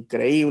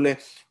increíble,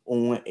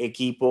 un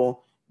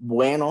equipo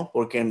bueno,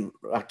 porque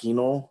aquí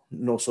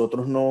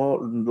nosotros no,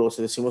 lo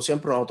decimos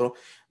siempre, nosotros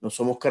no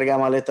somos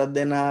cargamaletas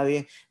de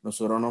nadie,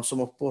 nosotros no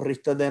somos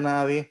porristas de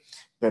nadie,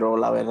 pero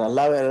la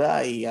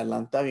verdad, y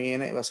Atlanta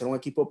va a ser un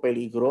equipo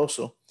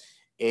peligroso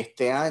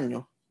este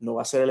año. No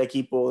va a ser el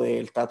equipo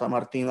del Tata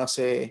Martino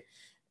hace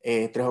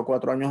 3 o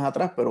 4 años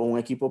atrás, pero un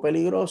equipo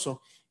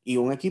peligroso y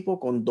un equipo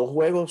con 2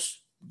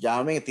 juegos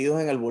ya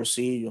metidos en el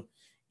bolsillo,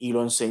 y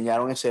lo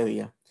enseñaron ese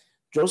día.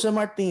 José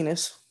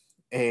Martínez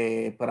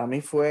para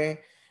mí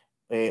fue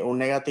un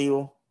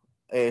negativo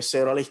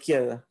 0 a la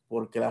izquierda,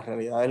 porque la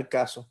realidad del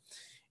caso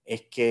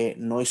es que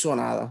no hizo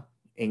nada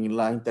en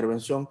la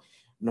intervención.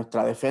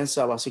 Nuestra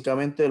defensa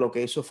básicamente lo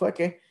que hizo fue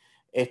que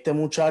este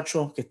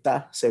muchacho que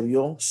se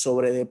vio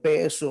sobre de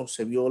peso,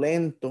 se vio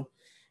lento,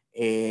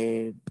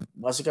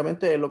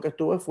 básicamente lo que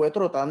estuvo fue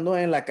trotando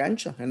en la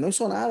cancha. Él no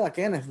hizo nada,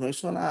 Kenneth, no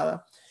hizo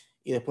nada.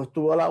 Y después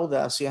tuvo la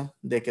audacia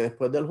de que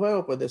después del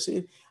juego, pues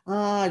decir,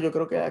 yo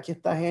creo que aquí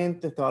esta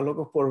gente estaba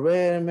locos por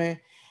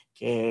verme,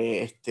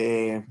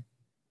 que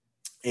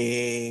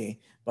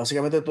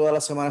básicamente toda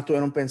la semana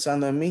estuvieron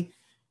pensando en mí.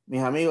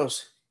 Mis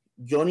amigos,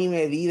 yo ni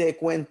me di de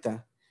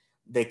cuenta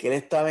de que él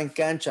estaba en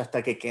cancha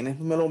hasta que Kenneth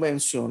me lo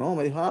mencionó.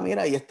 Me dijo,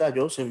 mira, ahí está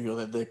Joseph. Yo,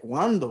 ¿desde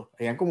cuándo?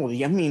 Eran como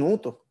 10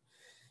 minutos.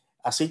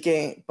 Así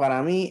que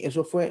para mí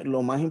eso fue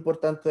lo más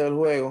importante del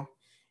juego.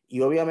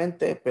 Y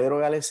obviamente Pedro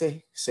Gales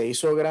se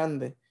hizo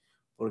grande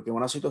porque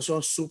una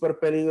situación súper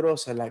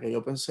peligrosa en la que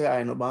yo pensé,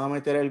 nos van a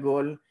meter el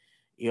gol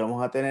y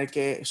vamos a tener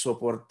que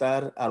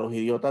soportar a los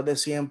idiotas de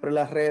siempre en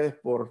las redes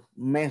por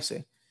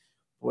meses,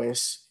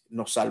 pues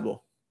nos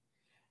salvó.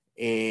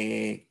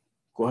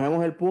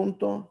 Cogemos el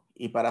punto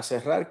y para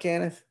cerrar,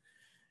 Kenneth,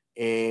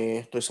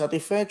 estoy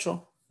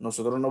satisfecho.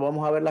 Nosotros nos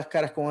vamos a ver las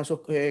caras con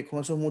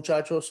esos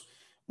muchachos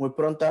muy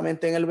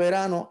prontamente en el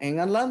verano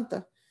en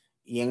Atlanta,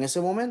 y en ese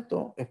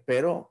momento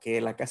espero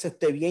que la casa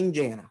esté bien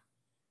llena.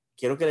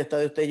 Quiero que el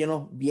estadio esté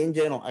bien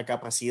lleno a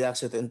capacidad,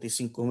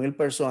 75,000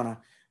 personas,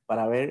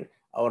 para ver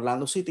a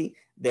Orlando City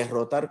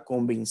derrotar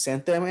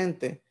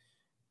convincentemente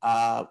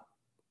a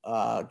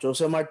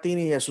José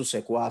Martínez y a sus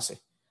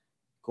secuaces.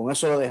 Con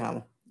eso lo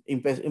dejamos.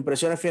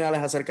 Impresiones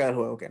finales acerca del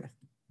juego, Kenneth.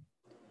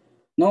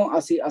 No,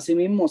 así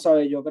mismo,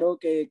 ¿sabes? Yo creo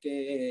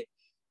que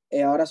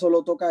ahora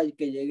solo toca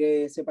que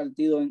llegue ese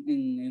partido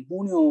en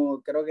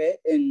junio, creo que es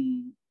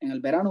en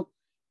el verano,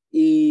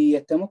 y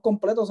estemos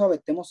completos, ¿sabes?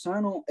 Estemos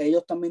sanos.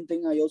 Ellos también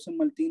tienen a Joseph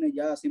Martínez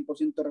ya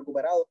 100%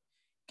 recuperado,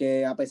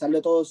 que a pesar de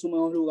todo es su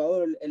mejor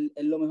jugador,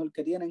 es lo mejor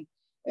que tienen.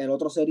 El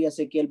otro sería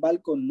Ezequiel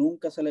Barco,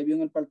 nunca se le vio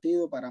en el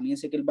partido. Para mí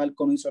Ezequiel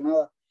Barco no hizo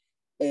nada.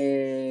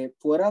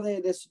 Fuera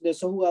de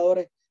esos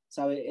jugadores,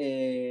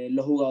 ¿sabes?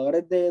 Los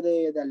jugadores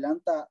de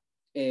Atlanta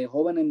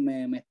jóvenes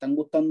me están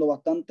gustando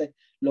bastante.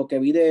 Lo que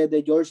vi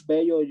de George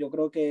Bello, yo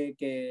creo que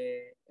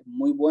es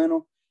muy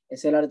bueno.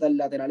 Es el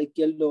lateral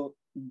izquierdo.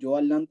 Yo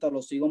Atlanta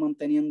lo sigo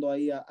manteniendo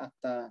ahí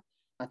hasta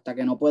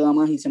que no pueda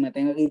más y se me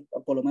tenga que ir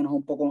por lo menos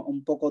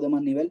un poco de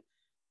más nivel,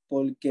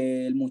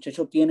 porque el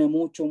muchacho tiene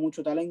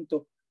mucho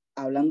talento.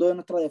 Hablando de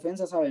nuestra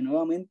defensa, ¿sabes?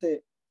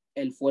 Nuevamente,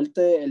 el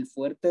fuerte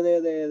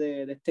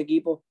de este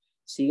equipo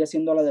sigue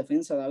siendo la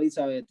defensa, David,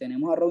 ¿sabes?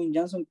 Tenemos a Robin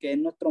Johnson, que es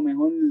nuestro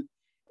mejor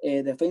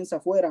defensa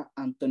afuera.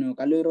 Antonio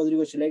Carlos y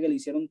Rodrigo Schlegel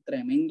hicieron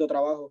tremendo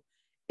trabajo.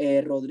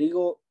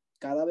 Rodrigo,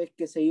 cada vez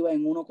que se iba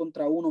en 1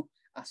 contra 1,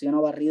 hacía una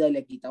barrida y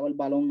le quitaba el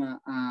balón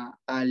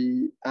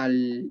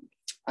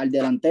al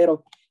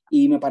delantero,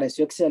 y me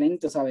pareció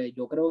excelente, ¿sabes?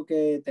 Yo creo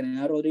que tener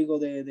a Rodrigo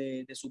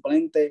de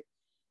suplente,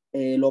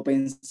 lo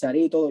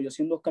pensaría y todo. Yo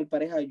siendo Oscar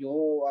Pareja,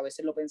 yo a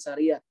veces lo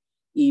pensaría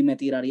y me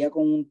tiraría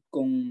con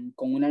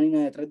una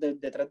línea de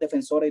tres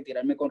defensores y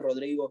tirarme con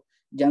Rodrigo,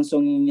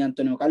 Jansson y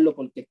Antonio Carlos,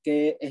 porque es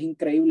que es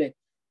increíble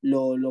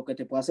lo que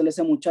te puede hacer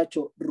ese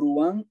muchacho.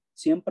 Ruán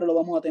siempre lo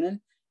vamos a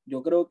tener.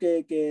 Yo creo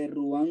que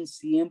Ruán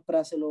siempre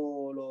hace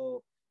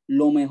lo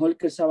mejor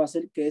que él sabe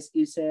hacer, que es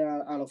irse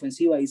a la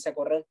ofensiva, irse a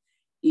correr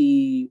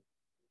y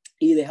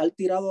dejar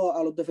tirado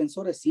a los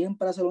defensores.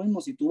 Siempre hace lo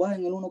mismo. Si tú vas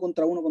en el 1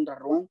 contra 1 contra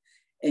Ruán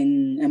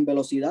en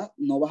velocidad,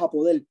 no vas a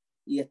poder.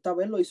 Y esta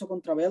vez lo hizo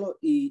contra Velo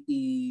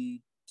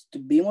y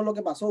vimos lo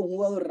que pasó. Un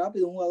jugador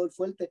rápido, un jugador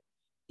fuerte,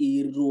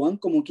 y Ruán,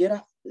 como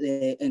quiera,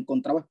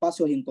 encontraba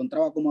espacios y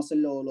encontraba cómo hacer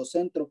los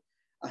centros.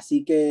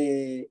 Así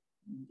que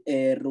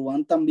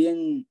Ruán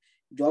también,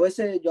 yo a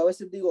veces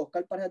digo,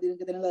 Oscar Pareja tiene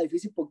que tenerla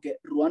difícil, porque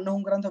Ruán no es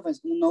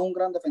un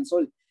gran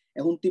defensor,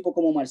 es un tipo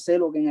como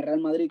Marcelo, que en el Real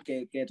Madrid,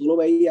 que tú lo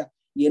veías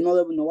y él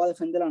no va a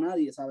defender a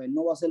nadie, ¿sabes?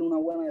 No va a hacer una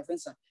buena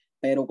defensa,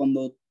 pero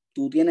cuando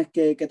tú tienes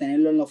que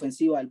tenerlo en la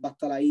ofensiva, él va a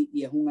estar ahí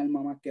y es un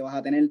arma más que vas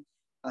a tener.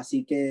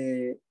 Así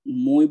que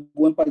muy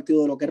buen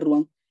partido de lo que es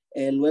Ruán.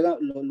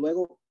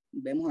 Luego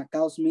vemos a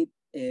Kyle Smith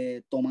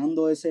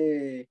tomando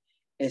ese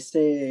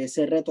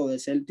reto de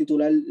ser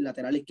titular,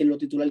 lateral izquierdo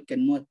titular, que es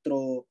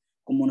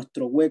como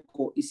nuestro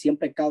hueco, y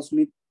siempre Kyle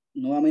Smith,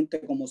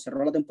 nuevamente, como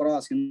cerró la temporada,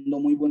 haciendo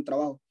muy buen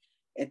trabajo.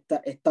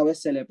 Esta vez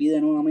se le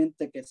pide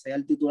nuevamente que sea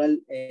el titular.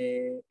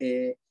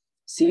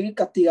 Sí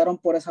castigaron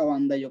por esa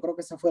banda. Yo creo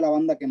que esa fue la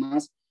banda que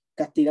más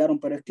castigaron,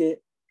 pero es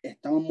que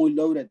estaban muy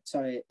loaded,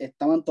 ¿sabes?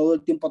 Estaban todo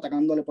el tiempo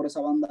atacándole por esa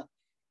banda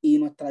y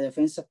nuestra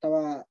defensa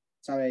estaba,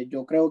 ¿sabes?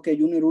 Yo creo que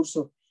Junior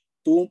Urso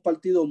tuvo un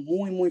partido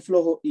muy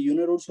flojo, y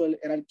Junior Urso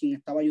era el quien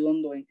estaba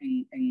ayudando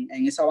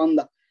en esa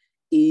banda,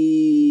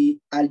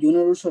 y al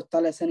Junior Urso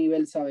estar a ese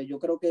nivel, ¿sabes? Yo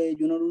creo que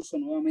Junior Urso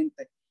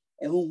nuevamente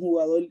es un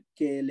jugador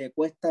que le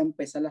cuesta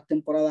empezar las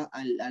temporadas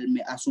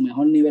a su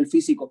mejor nivel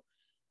físico.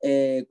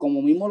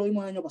 Como mismo lo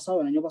vimos el año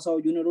pasado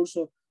Junior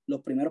Urso,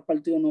 los primeros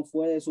partidos no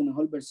fue de su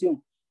mejor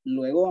versión,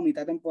 luego a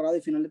mitad de temporada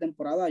y final de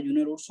temporada,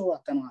 Junior Urso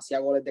hasta nos hacía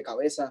goles de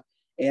cabeza,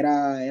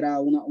 era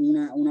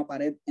una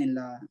pared en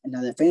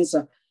la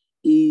defensa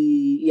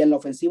y en la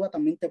ofensiva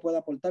también te puede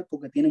aportar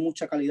porque tiene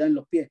mucha calidad en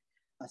los pies.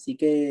 Así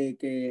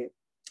que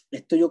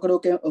esto yo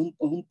creo que es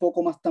un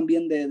poco más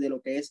también de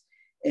lo que es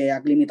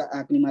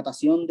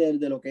aclimatación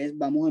de lo que es,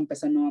 vamos a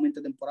empezar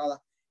nuevamente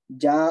temporada.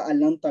 Ya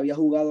Atlanta había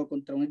jugado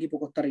contra un equipo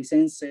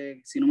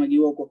costarricense, si no me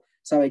equivoco,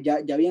 ¿sabes?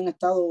 Ya habían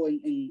estado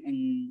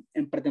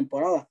en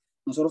pretemporada.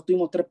 Nosotros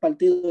tuvimos 3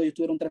 partidos, ellos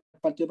tuvieron 3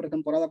 partidos de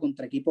pretemporada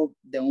contra equipos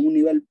de un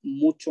nivel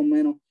mucho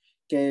menos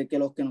que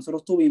los que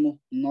nosotros tuvimos.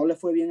 No les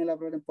fue bien en la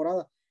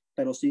pretemporada,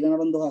 pero sí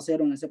ganaron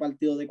 2-0 en ese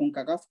partido de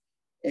CONCACAF.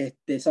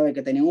 ¿Sabes?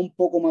 Que tenían un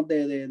poco más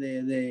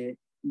de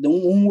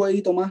un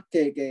jueguito más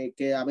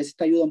que a veces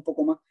te ayuda un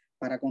poco más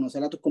para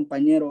conocer a tus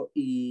compañeros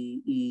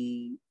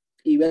y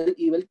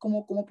ver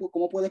cómo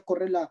puedes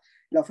correr la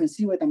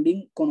ofensiva y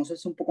también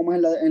conocerse un poco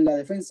más en la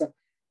defensa.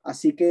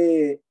 Así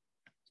que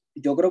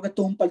yo creo que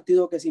esto es un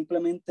partido que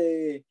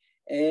simplemente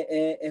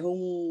es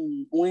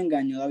un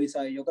engaño, David,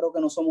 ¿sabes? Yo creo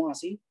que no somos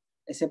así.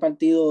 Ese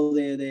partido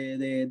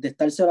de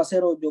estar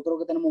 0-0, yo creo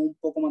que tenemos un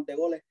poco más de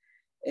goles.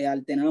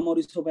 Al tener a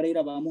Mauricio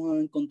Pereira vamos a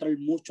encontrar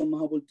muchas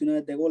más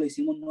oportunidades de goles.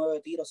 Hicimos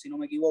 9 tiros, si no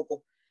me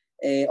equivoco.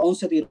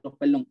 11 tiros,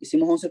 perdón.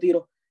 Hicimos 11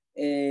 tiros.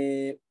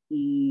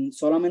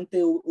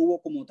 Solamente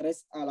hubo como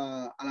 3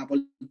 a la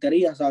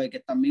portería, ¿sabes? Que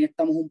también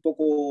estamos un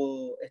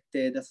poco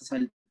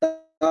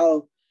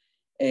desacertados.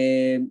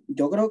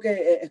 Yo creo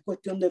que es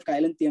cuestión de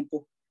caer en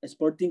tiempo.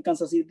 Sporting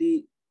Kansas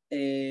City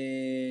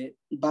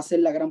va a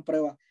ser la gran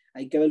prueba.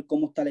 Hay que ver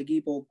cómo está el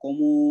equipo,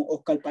 cómo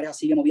Oscar Pareja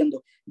sigue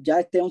moviendo. Ya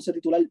este 11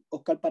 titular,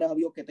 Oscar Pareja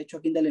vio que Techo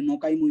Aquindele no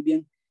cae muy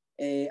bien.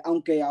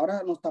 Aunque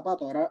ahora no está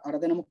pato, ahora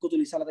tenemos que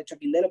utilizar a Techo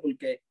Aquindele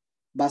porque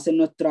va a ser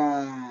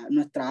nuestra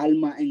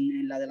alma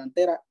en la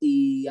delantera.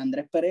 Y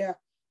Andrés Perea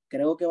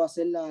creo que va a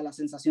ser la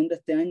sensación de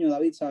este año,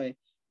 David, ¿sabes?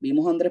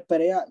 Vimos a Andrés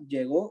Perea,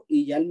 llegó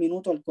y ya el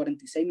minuto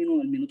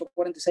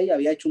 46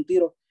 había hecho un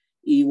tiro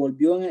y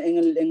volvió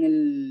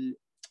en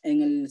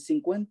el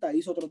 50,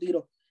 hizo otro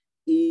tiro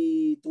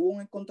y tuvo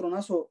un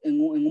encontronazo en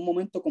un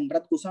momento con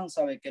Brad Guzan,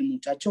 ¿sabe? Que el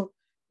muchacho,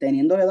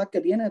 teniendo la edad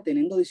que tiene,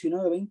 teniendo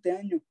 19, 20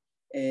 años,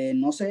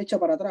 no se echa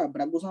para atrás.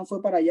 Brad Guzan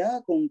fue para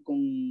allá con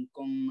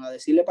a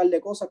decirle un par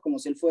de cosas, como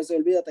si él fuese,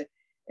 olvídate,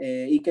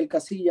 Iker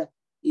Casillas,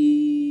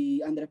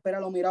 y Andrés Perea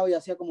lo miraba y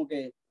hacía como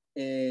que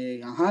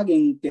ajá,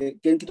 ¿quién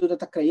tú te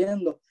estás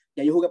creyendo?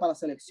 Ya yo jugué para la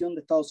selección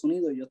de Estados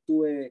Unidos, yo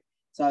estuve,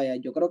 ¿sabes?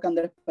 Yo creo que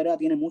Andrés Perea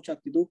tiene mucha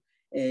actitud,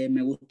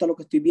 me gusta lo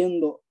que estoy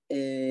viendo,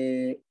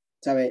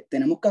 ¿sabes?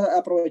 Tenemos que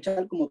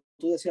aprovechar, como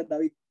tú decías,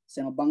 David,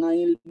 se nos van a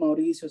ir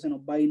Mauricio, se nos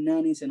va a ir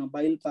Nani, se nos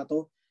va a ir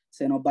Pato,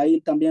 se nos va a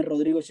ir también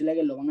Rodrigo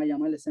Schlegel, lo van a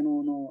llamar, ese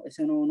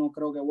no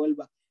creo que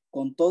vuelva.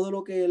 Con todo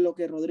lo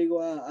que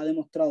Rodrigo ha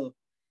demostrado,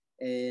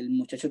 el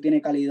muchacho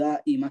tiene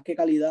calidad y más que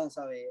calidad,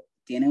 ¿sabes?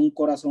 Tiene un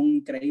corazón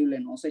increíble,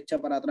 no se echa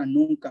para atrás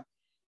nunca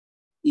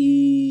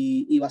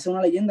y va a ser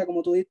una leyenda,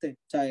 como tú dijiste.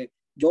 O sea,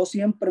 yo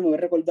siempre me voy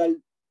a recordar,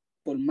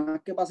 por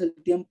más que pase el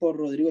tiempo,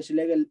 Rodrigo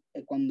Schlegel,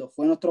 cuando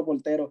fue nuestro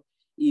portero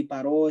y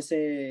paró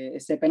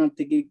ese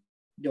penalty kick,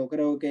 yo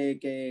creo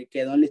que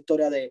quedó en la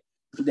historia de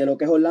lo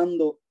que es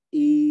Orlando,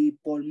 y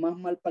por más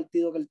mal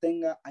partido que él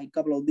tenga, hay que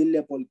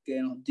aplaudirle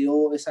porque nos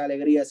dio esa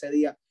alegría ese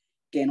día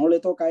que no le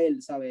toca a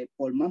él, ¿sabe?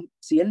 Por más,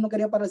 si él no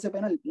quería parar ese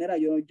penal, mira,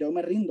 yo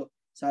me rindo,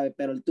 ¿sabe?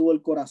 Pero él tuvo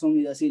el corazón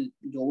y decir,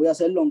 yo voy a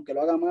hacerlo aunque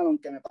lo haga mal,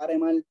 aunque me pare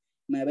mal,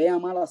 me vea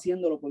mal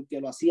haciéndolo, porque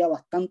lo hacía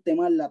bastante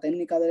mal, la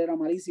técnica de él era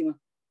malísima,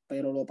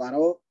 pero lo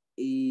paró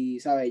y,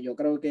 ¿sabe? Yo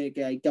creo que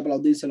hay que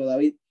aplaudírselo,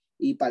 David,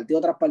 y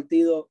partido tras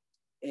partido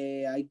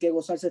hay que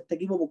gozarse este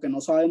equipo porque no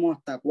sabemos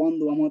hasta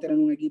cuándo vamos a tener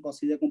un equipo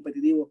así de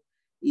competitivo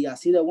y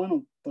así de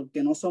bueno,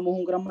 porque no somos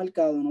un gran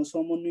mercado, no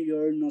somos New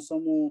York, no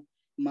somos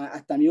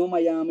hasta mismo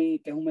Miami,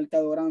 que es un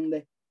mercado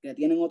grande, que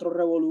tienen otro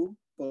revolú,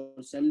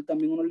 por ser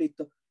también unos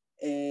listos.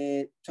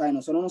 ¿Sabes?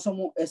 Nosotros no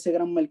somos ese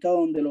gran mercado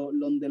donde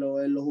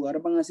los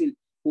jugadores van a decir,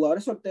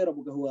 jugadores solteros,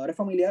 porque jugadores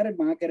familiares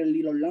van a querer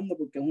ir a Orlando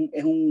porque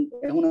es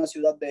una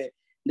ciudad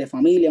de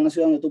familia, una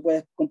ciudad donde tú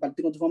puedes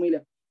compartir con tu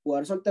familia.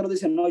 Jugadores solteros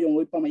dicen, no, yo me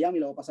voy para Miami,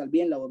 la voy a pasar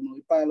bien, me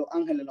voy para Los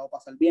Ángeles, la voy a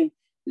pasar bien,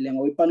 me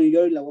voy para New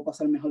York, la voy a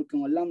pasar mejor que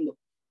en Orlando.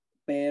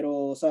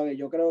 Pero, ¿sabes?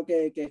 Yo creo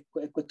que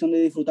es cuestión de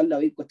disfrutar,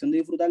 David, cuestión de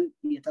disfrutar,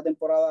 y esta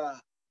temporada,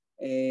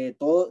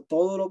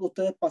 todo lo que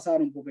ustedes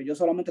pasaron, porque yo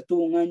solamente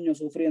estuve un año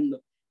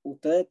sufriendo,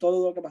 ustedes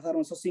todo lo que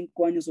pasaron, esos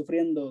 5 años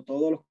sufriendo,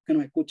 todos los que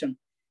nos escuchan,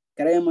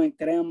 créanme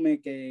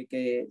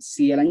que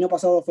si el año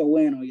pasado fue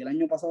bueno y el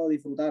año pasado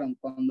disfrutaron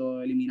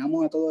cuando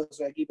eliminamos a todos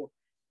esos equipos,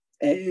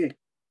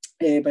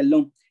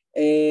 perdón,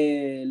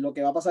 lo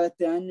que va a pasar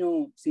este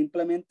año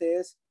simplemente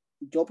es,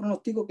 yo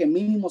pronostico que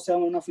mínimo sea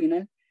una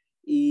final,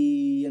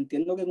 y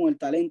entiendo que con el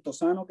talento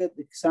sano,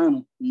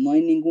 no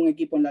hay ningún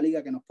equipo en la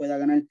liga que nos pueda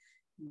ganar.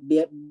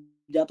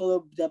 Ya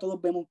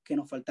todos vemos que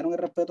nos faltaron el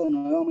respeto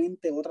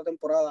nuevamente otra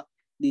temporada,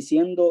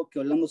 diciendo que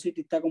Orlando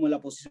City está como en la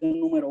posición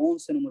número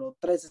 11, número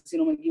 13, si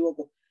no me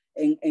equivoco,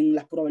 en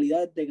las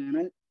probabilidades de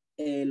ganar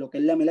lo que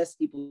es la MLS,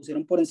 y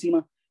pusieron por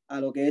encima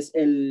a lo que es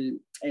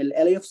el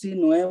LAFC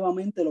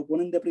nuevamente lo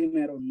ponen de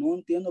primero. No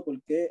entiendo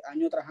por qué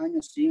año tras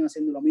año siguen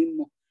haciendo lo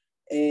mismo.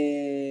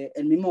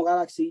 El mismo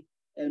Galaxy,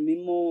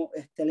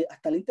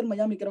 hasta el Inter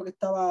Miami creo que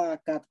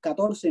estaba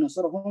 14 y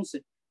nosotros 11.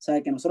 O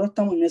sea, que nosotros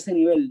estamos en ese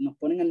nivel, nos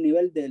ponen al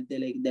nivel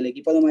del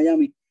equipo de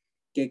Miami,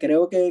 que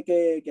creo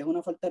que es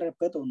una falta de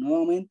respeto.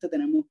 Nuevamente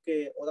tenemos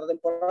que, otra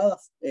temporada,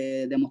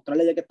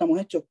 demostrarle de qué estamos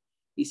hechos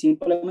y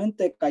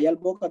simplemente callar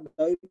boca,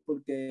 David,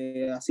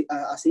 porque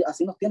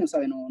así nos tienen,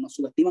 ¿sabes? Nos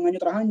subestiman año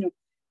tras año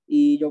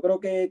y yo creo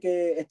que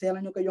este es el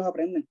año que ellos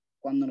aprenden.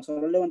 Cuando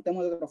nosotros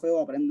levantemos el trofeo,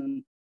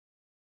 aprenden.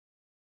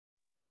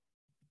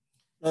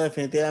 No,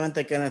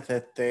 definitivamente, Kenneth,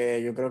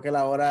 yo creo que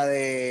la hora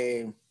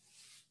de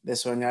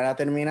soñar ha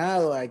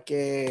terminado, hay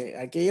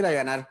que ir a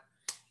ganar.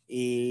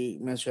 Y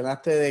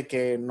mencionaste de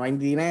que no hay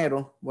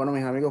dinero. Bueno,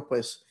 mis amigos,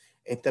 pues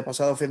este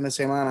pasado fin de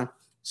semana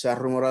se ha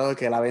rumorado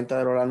que la venta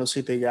del Orlando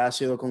City ya ha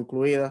sido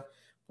concluida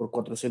por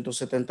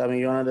 470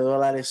 millones de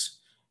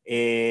dólares.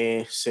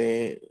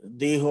 Se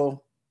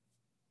dijo,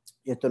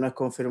 y esto no es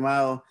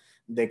confirmado,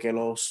 de que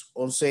los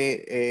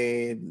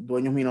 11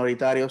 dueños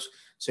minoritarios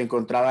se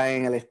encontraban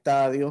en el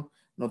estadio.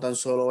 No tan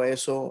solo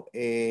eso,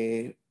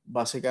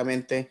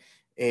 básicamente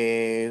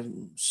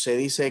se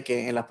dice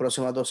que en las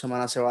próximas 2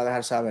 semanas se va a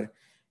dejar saber.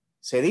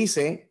 Se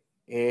dice,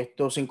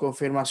 esto sin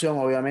confirmación,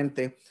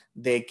 obviamente,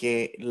 de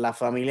que la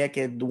familia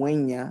que es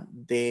dueña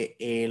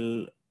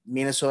del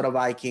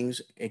Minnesota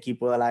Vikings,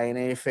 equipo de la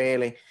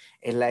NFL,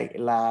 es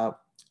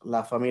la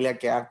familia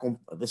que ha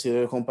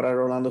decidido comprar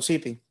Orlando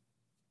City.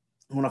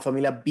 Es una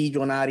familia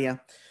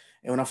billonaria,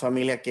 es una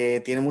familia que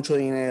tiene mucho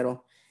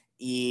dinero.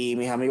 Y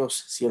mis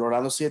amigos, si el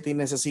Orlando City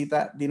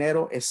necesita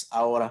dinero, es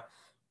ahora.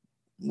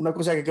 Una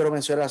cosa que quiero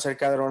mencionar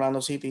acerca de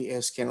Orlando City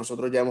es que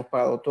nosotros ya hemos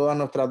pagado todas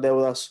nuestras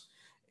deudas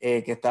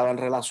que estaban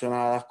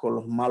relacionadas con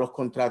los malos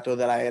contratos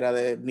de la era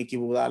de Nicky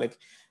Budalek.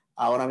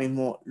 Ahora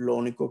mismo lo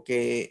único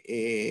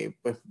que,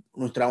 pues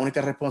nuestra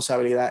única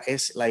responsabilidad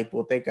es la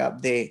hipoteca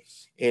de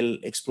el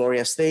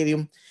Exploria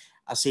Stadium.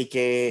 Así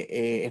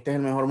que este es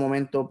el mejor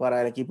momento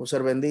para el equipo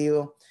ser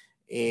vendido.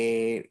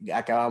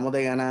 Acabamos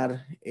de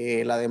ganar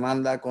la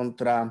demanda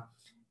contra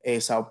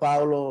Sao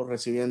Paulo,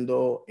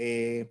 recibiendo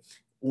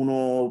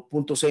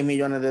 1.6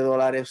 millones de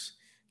dólares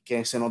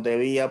que se nos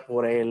debía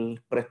por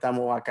el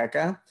préstamo a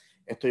Kaká.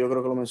 Esto yo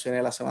creo que lo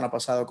mencioné la semana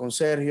pasada con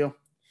Sergio.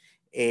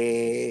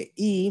 Pues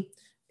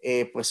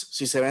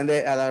si se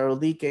vende a Daryl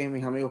Dike,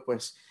 mis amigos,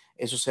 pues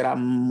eso será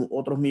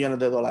otros millones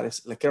de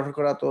dólares. Les quiero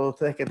recordar a todos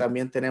ustedes que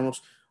también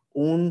tenemos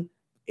un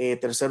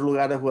tercer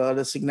lugar de jugador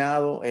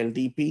designado, el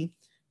DP,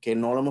 que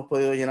no lo hemos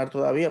podido llenar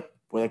todavía.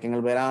 Puede que en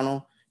el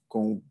verano,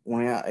 con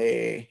una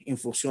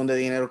infusión de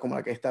dinero como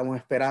la que estamos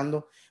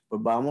esperando, pues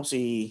vamos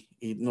y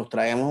nos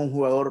traemos un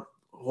jugador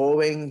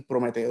joven,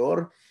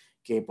 prometedor,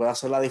 que pueda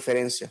hacer la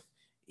diferencia.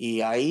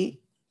 Y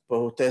ahí,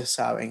 pues ustedes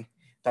saben,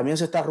 también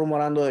se está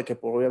rumorando de que,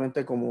 pues,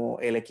 obviamente, como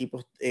el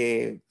equipo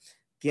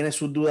tiene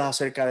sus dudas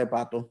acerca de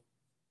Pato,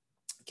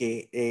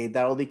 que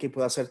Daryl Dike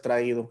pueda ser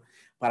traído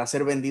para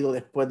ser vendido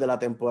después de la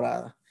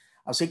temporada.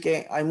 Así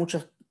que hay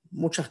muchas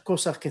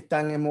cosas que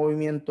están en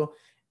movimiento.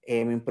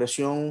 Mi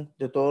impresión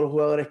de todos los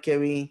jugadores que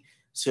vi,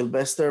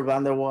 Sylvester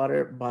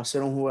Vanderwater va a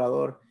ser un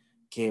jugador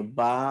que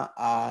va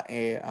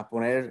a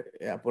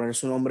poner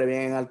su nombre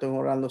bien en alto en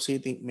Orlando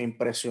City. Me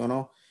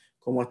impresionó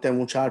cómo este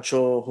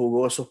muchacho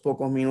jugó esos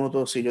pocos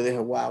minutos y yo dije,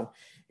 wow.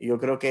 Y yo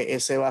creo que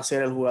ese va a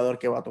ser el jugador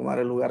que va a tomar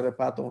el lugar de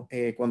Pato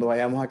cuando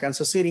vayamos a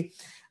Kansas City.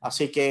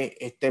 Así que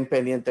estén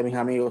pendientes, mis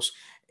amigos.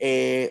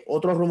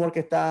 Otro rumor que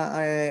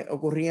está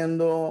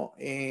ocurriendo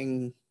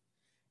en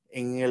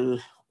el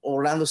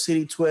Orlando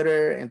City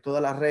Twitter, en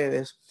todas las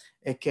redes,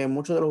 es que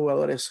muchos de los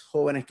jugadores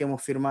jóvenes que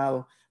hemos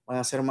firmado van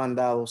a ser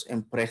mandados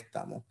en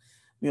préstamo.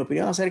 Mi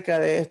opinión acerca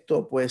de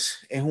esto,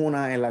 pues, es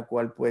una en la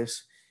cual,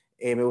 pues,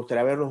 me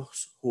gustaría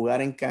verlos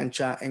jugar en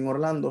cancha en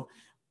Orlando,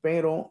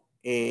 pero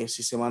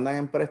si se mandan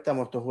en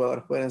préstamo, estos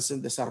jugadores pueden ser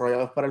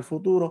desarrollados para el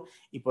futuro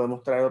y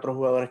podemos traer otros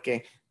jugadores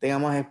que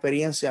tengan más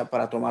experiencia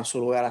para tomar su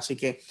lugar. Así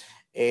que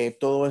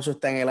todo eso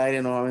está en el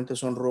aire, nuevamente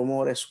son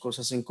rumores,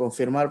 cosas sin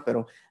confirmar,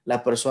 pero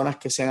las personas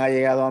que se han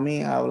allegado a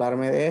mí a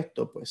hablarme de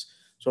esto, pues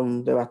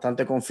son de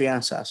bastante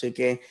confianza. Así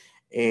que,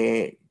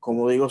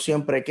 como digo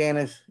siempre,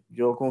 Kenneth,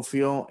 yo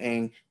confío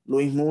en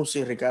Luis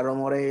Musi, Ricardo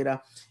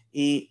Moreira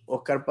y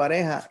Oscar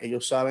Pareja.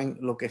 Ellos saben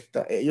lo que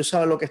está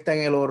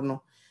en el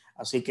horno.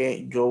 Así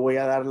que yo voy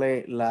a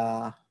darle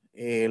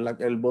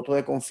el voto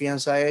de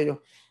confianza a ellos.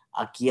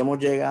 Aquí hemos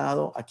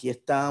llegado, aquí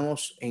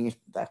estamos en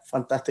estas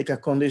fantásticas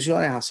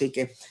condiciones, así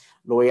que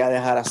lo voy a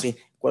dejar así.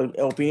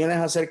 ¿Opiniones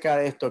acerca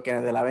de esto, que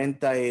de la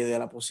venta y de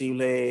la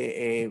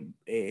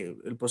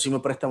el posible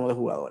préstamo de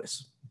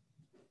jugadores?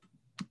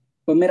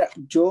 Pues mira,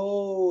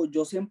 yo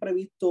siempre he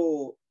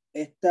visto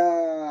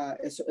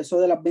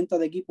eso de las ventas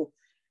de equipos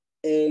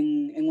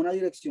en una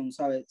dirección,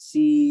 ¿sabes?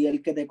 Si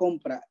el que te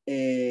compra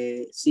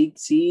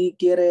sí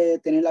quiere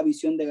tener la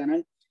visión de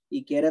ganar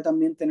y quiere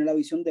también tener la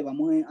visión de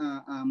vamos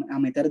a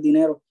meter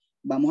dinero,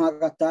 vamos a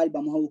gastar,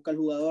 vamos a buscar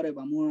jugadores,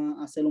 vamos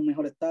a hacer un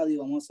mejor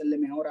estadio, vamos a hacerle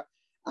mejor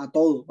a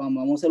todo,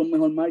 vamos a hacer un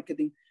mejor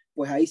marketing,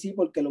 pues ahí sí,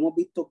 porque lo hemos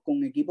visto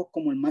con equipos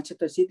como el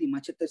Manchester City.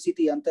 Manchester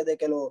City, antes de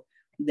que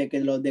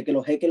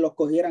los Jeques los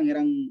cogieran,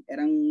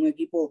 eran un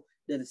equipo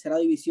de tercera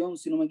división,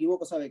 si no me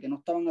equivoco, ¿sabe? Que no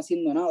estaban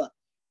haciendo nada.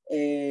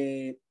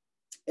 En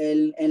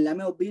la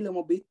MLB lo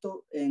hemos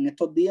visto en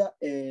estos días,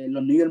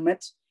 los New York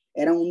Mets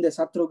eran un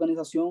desastre de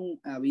organización,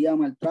 había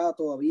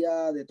maltrato,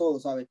 había de todo,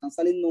 ¿sabes? Están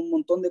saliendo un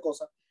montón de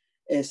cosas.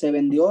 Se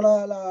vendió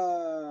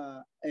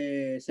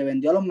se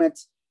vendió a los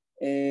Mets.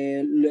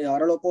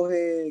 Ahora lo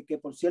coge, que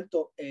por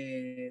cierto,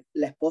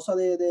 la esposa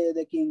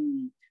de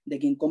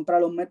quien compra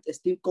los Mets,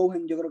 Steve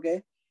Cohen, yo creo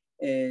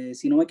que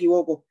si no me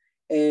equivoco,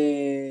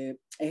 es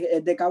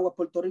de Caguas,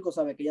 Puerto Rico,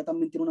 sabe que ella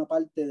también tiene una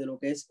parte de lo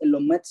que es en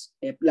los Mets,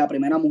 la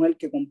primera mujer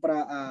que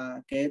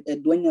compra, que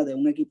es dueña de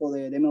un equipo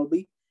de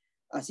MLB,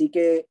 así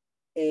que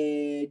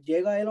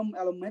llega él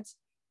a los Mets,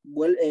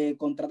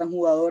 contratan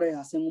jugadores,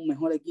 hacen un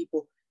mejor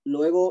equipo.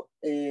 Luego,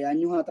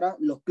 años atrás,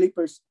 los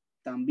Clippers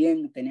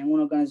también tenían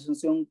una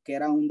organización que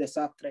era un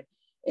desastre.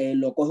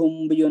 Lo coge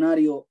un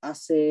billonario,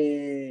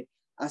 hace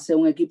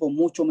un equipo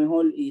mucho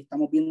mejor y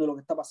estamos viendo lo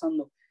que está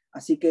pasando.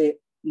 Así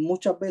que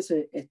muchas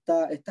veces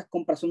estas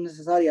compras son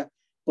necesarias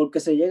porque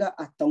se llega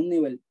hasta un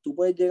nivel. Tú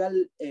puedes llegar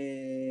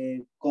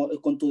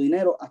con tu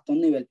dinero hasta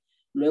un nivel.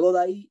 Luego de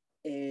ahí,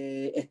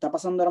 está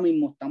pasando ahora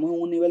mismo, estamos en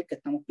un nivel que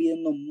estamos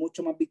pidiendo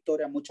mucho más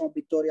victorias,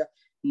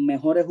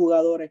 mejores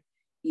jugadores,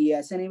 y a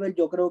ese nivel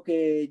yo creo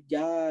que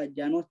ya el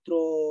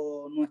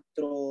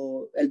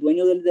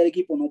dueño del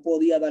equipo no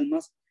podía dar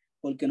más,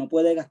 porque no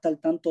puede gastar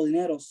tanto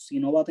dinero si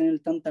no va a tener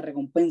tanta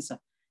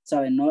recompensa,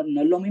 ¿sabes? No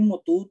es lo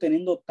mismo tú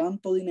teniendo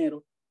tanto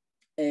dinero,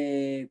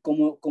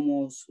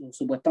 como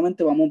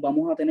supuestamente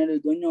vamos a tener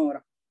el dueño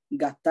ahora,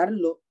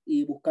 gastarlo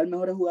y buscar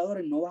mejores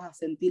jugadores, no vas a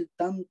sentir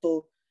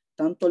tanto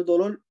el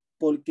dolor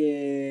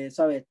porque,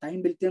 ¿sabes? Estás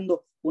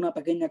invirtiendo una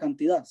pequeña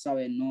cantidad,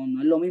 ¿sabes? No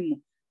es lo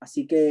mismo.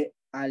 Así que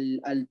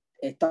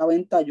esta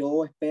venta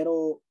yo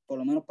espero, por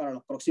lo menos para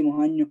los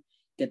próximos años,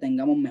 que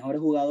tengamos mejores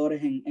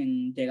jugadores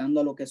llegando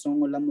a lo que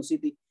son Orlando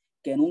City,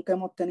 que nunca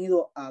hemos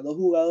tenido a dos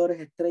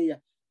jugadores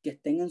estrellas que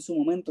estén en su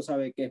momento,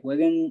 ¿sabes? Que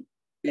jueguen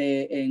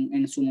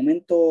en su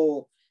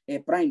momento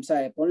prime,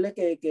 ¿sabes? Ponle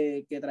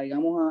que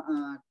traigamos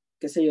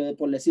qué sé yo,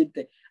 por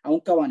decirte, a un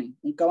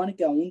Cavani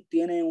que aún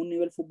tiene un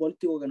nivel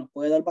futbolístico que nos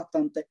puede dar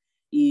bastante,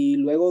 y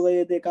luego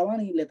de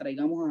Cavani le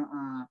traigamos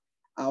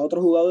a otro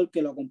jugador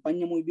que lo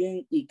acompañe muy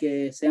bien y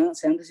que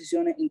sean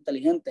decisiones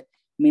inteligentes,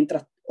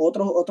 mientras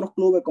otros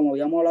clubes, como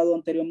habíamos hablado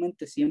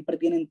anteriormente, siempre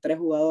tienen tres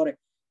jugadores,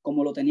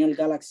 como lo tenía el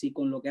Galaxy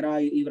con lo que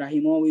era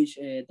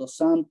Ibrahimovic, Dos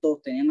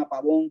Santos, tenían a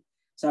Pavón,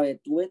 ¿sabes?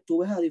 Tú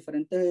ves a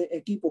diferentes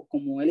equipos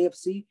como el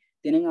LFC,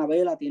 tienen a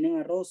Vela, tienen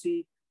a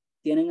Rossi,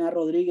 tienen a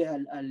Rodríguez,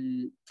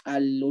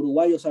 al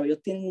uruguayo, ¿sabes?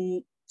 Ellos tienen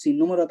un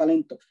sinnúmero de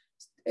talento.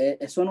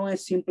 Eso no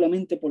es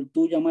simplemente por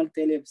tú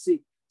llamarte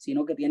LFC,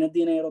 sino que tienes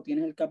dinero,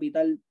 tienes el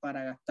capital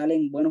para gastar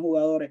en buenos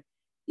jugadores,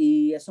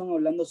 y eso en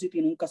Orlando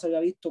City nunca se había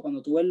visto.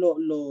 Cuando tú ves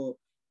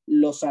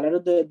los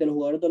salarios de los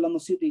jugadores de Orlando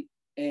City,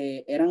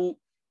 eran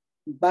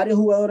varios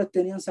jugadores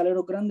tenían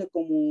salarios grandes,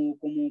 como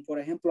por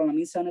ejemplo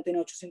la Sané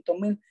tenía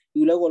 800,000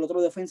 y luego el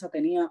otro defensa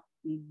tenía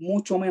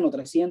mucho menos,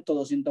 300,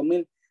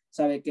 200,000,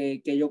 ¿sabe?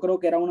 Que yo creo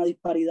que era una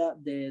disparidad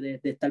de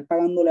estar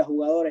pagándole a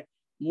jugadores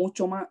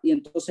mucho más, y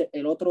entonces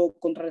el otro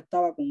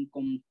contrarrestaba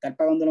con estar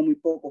pagándole muy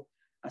poco.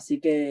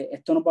 Así que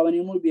esto nos va a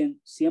venir muy bien,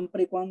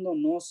 siempre y cuando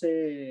no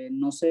se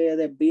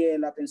desvíe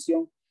la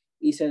atención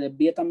y se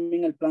desvíe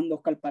también el plan de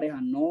Oscar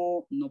Pareja.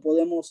 No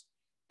podemos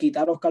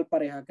quitar a Oscar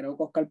Pareja. Creo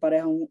que Oscar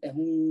Pareja es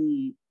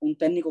un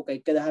técnico que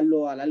hay que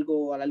dejarlo a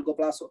largo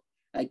plazo.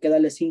 Hay que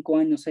darle 5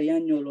 años, 6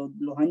 años,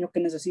 los años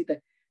que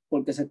necesite,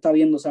 porque se está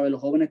viendo, ¿sabes?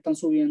 Los jóvenes están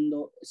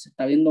subiendo, se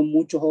está viendo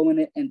muchos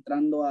jóvenes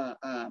entrando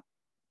a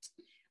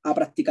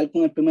practicar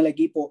con el primer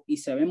equipo y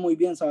se ven muy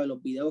bien, ¿sabes?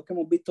 Los videos que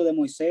hemos visto de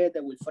Moisés,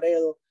 de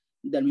Wilfredo,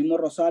 del mismo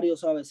Rosario,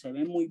 ¿sabes? Se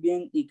ven muy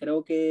bien, y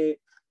creo que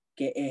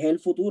es el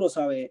futuro,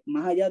 ¿sabes?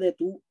 Más allá de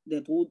tú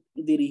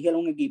dirigir a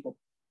un equipo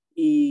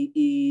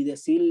y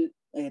decir,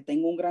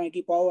 tengo un gran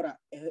equipo ahora,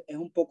 es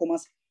un poco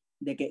más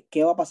de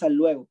qué va a pasar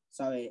luego,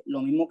 ¿sabes?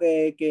 Lo mismo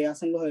que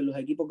hacen los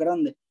equipos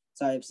grandes,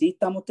 ¿sabes? Sí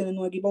estamos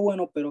teniendo un equipo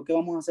bueno, pero ¿qué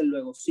vamos a hacer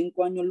luego?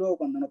 5 años luego,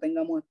 cuando no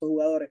tengamos estos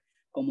jugadores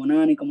como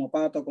Nani, como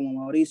Pato, como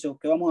Mauricio,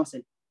 ¿qué vamos a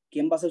hacer?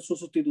 ¿Quién va a ser su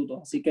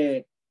sustituto? Así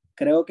que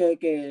creo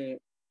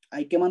que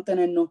hay que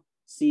mantenernos.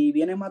 Si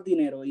viene más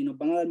dinero y nos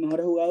van a dar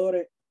mejores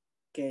jugadores,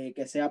 que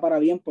sea para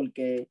bien,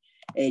 porque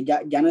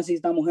ya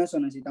necesitamos eso,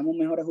 necesitamos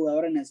mejores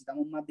jugadores,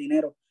 necesitamos más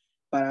dinero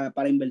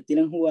para invertir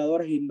en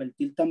jugadores,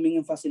 invertir también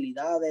en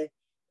facilidades,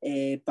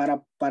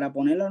 para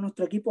ponerlo a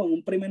nuestro equipo en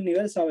un primer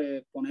nivel,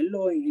 ¿sabes?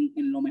 Ponerlo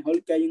en lo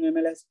mejor que hay en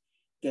MLS,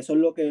 que eso es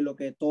lo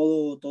que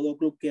todo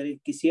club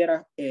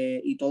quisiera,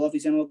 y todo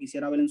aficionado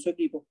quisiera ver en su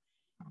equipo.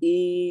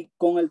 Y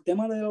con el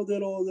tema de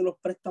los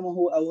préstamos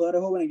a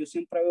jugadores jóvenes, yo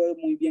siempre veo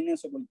muy bien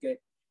eso,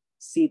 porque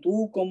si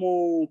tú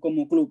como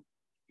club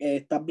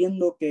estás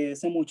viendo que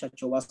ese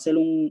muchacho va a ser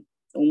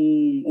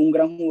un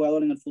gran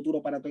jugador en el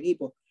futuro para tu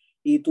equipo,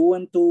 y tú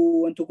en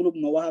tu club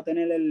no vas a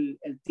tener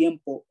el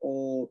tiempo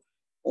o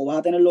vas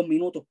a tener los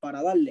minutos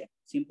para darle,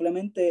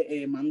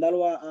 simplemente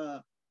mándalo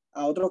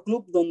a otro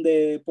club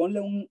donde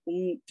ponle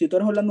si tú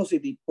eres Orlando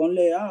City,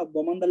 ponle,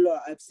 voy a mandarlo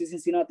a FC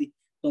Cincinnati,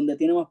 donde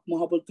tiene más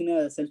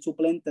oportunidad de ser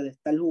suplente, de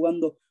estar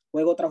jugando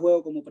juego tras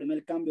juego como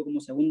primer cambio, como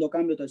segundo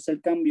cambio, tercer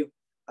cambio.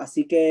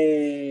 Así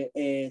que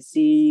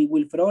si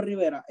Wilfredo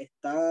Rivera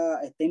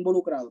está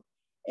involucrado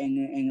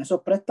en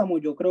esos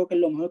préstamos, yo creo que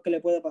es lo mejor que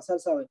le puede pasar,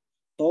 ¿sabes?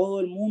 Todo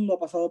el mundo ha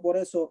pasado por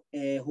eso,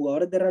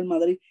 jugadores de Real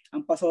Madrid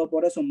han pasado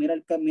por eso. Mira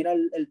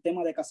el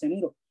tema de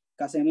Casemiro.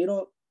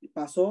 Casemiro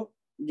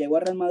llegó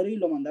a Real Madrid,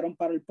 lo mandaron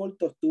para el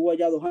Porto, estuvo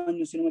allá 2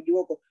 años, si no me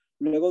equivoco.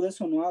 Luego de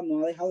eso no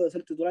ha dejado de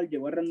ser titular,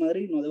 llegó a Real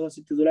Madrid, no dejó de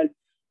ser titular.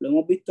 Lo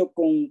hemos visto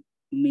con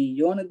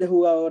millones de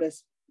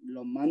jugadores,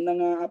 los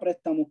mandan a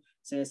préstamo,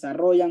 se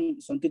desarrollan,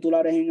 son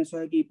titulares en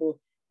esos equipos,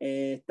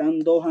 están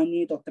 2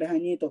 añitos, 3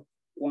 añitos.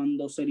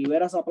 Cuando se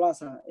libera esa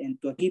plaza en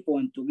tu equipo,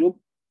 en tu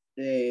club,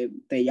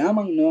 te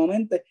llaman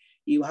nuevamente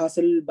y vas a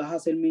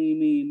ser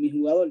mi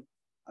jugador.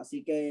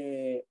 Así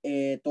que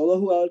todo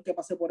jugador que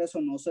pase por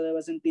eso no se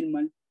debe sentir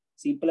mal.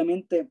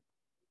 Simplemente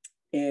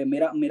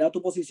mira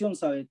tu posición,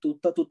 ¿sabes? Tú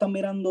estás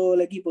mirando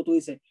el equipo, tú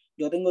dices,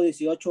 yo tengo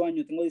 18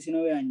 años, tengo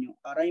 19 años,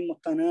 ahora mismo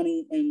está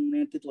Nani en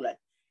el titular,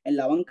 en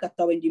la banca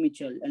está Benji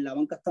Michel, en la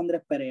banca está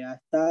Andrés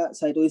Perea,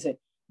 ¿sabes? Tú dices,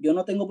 yo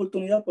no tengo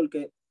oportunidad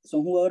porque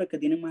son jugadores que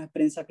tienen más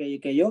experiencia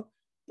que yo,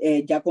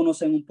 ya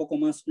conocen un poco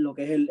más lo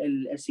que es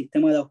el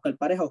sistema de Oscar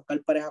Pareja.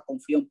 Oscar Pareja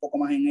confía un poco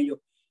más en ellos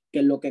que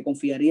en lo que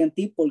confiaría en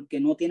ti porque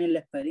no tienen la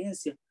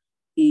experiencia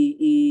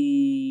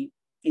y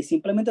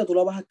simplemente tú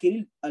lo vas a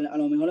adquirir. A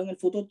lo mejor en el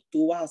futuro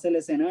tú vas a hacer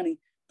ese Nani,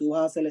 tú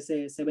vas a hacer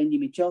ese Benji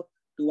Michel,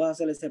 tú vas a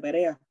hacer ese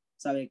Perea,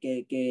 ¿sabes?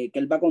 Que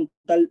él va a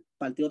contar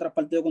partido tras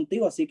partido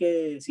contigo, así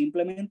que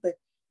simplemente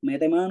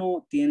mete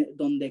mano,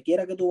 donde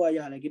quiera que tú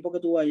vayas, al equipo que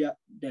tú vayas,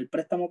 del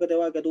préstamo que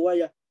tú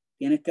vayas,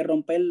 tienes que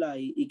romperla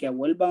y que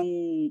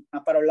vuelvan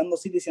para Orlando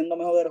City siendo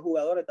mejores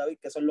jugadores, David,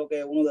 que eso es lo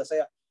que uno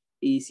desea.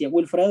 Y si es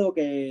Wilfredo,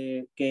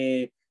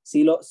 que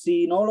si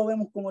no lo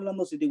vemos como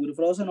Orlando City,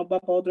 Wilfredo se nos va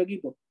para otro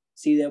equipo,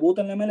 si debuta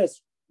en la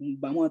MLS,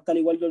 vamos a estar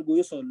igual de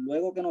orgullosos.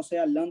 Luego que no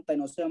sea Atlanta y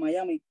no sea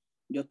Miami,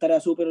 yo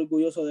estaría súper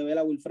orgulloso de ver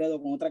a Wilfredo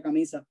con otra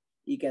camisa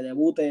y que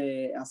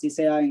debute, así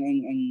sea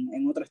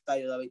en otro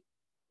estadio, David.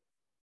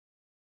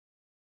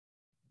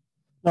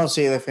 No,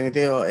 sí,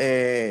 definitivo.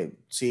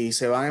 Si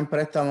se van en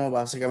préstamo,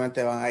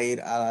 básicamente van a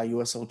ir a la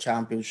USL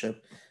Championship.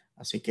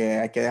 Así que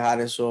hay que dejar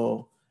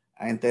eso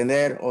a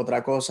entender.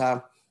 Otra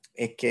cosa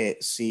es que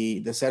si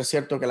de ser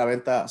cierto que la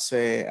venta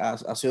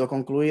ha sido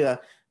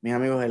concluida, mis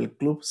amigos, el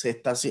club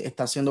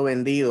está siendo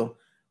vendido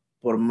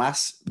por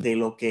más de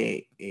lo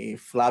que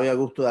Flavio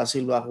Augusto da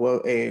Silva,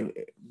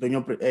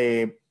 dueño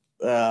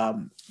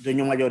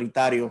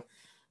mayoritario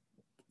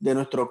de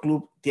nuestro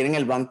club, tiene en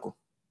el banco.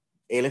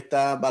 Él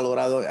está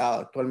valorado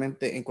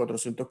actualmente en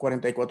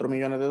 $444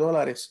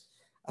 millones.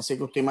 Así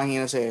que usted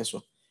imagínese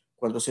eso,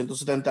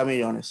 470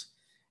 millones.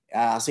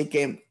 Así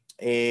que,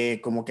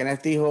 como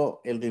Kenneth dijo,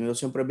 el dinero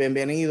siempre es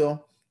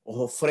bienvenido,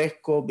 ojo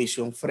fresco,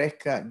 visión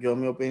fresca. Yo, en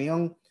mi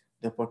opinión,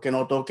 después que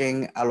no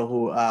toquen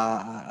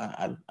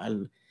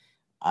al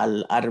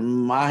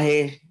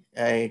armaje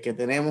que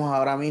tenemos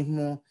ahora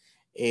mismo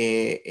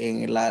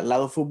en el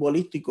lado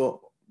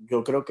futbolístico,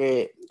 yo creo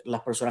que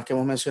las personas que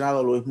hemos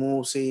mencionado, Luis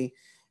Musi,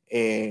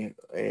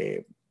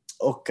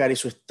 Oscar y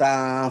su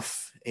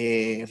staff,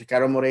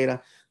 Ricardo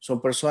Moreira,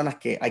 son personas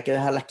que hay que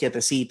dejarlas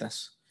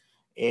quietecitas.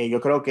 Yo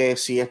creo que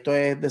si esto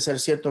es de ser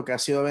cierto que ha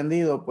sido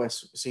vendido,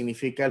 pues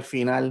significa el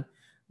final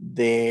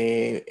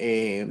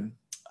de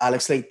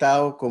Alex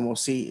Leitao como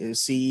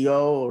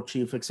CEO o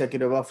Chief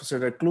Executive Officer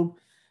del club.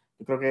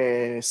 Yo creo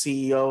que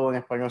CEO en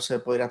español se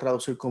podría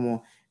traducir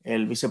como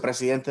el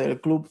vicepresidente del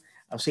club.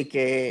 Así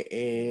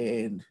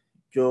que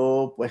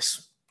yo,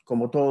 pues,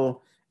 como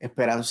todo,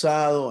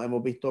 esperanzado.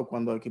 Hemos visto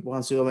cuando equipos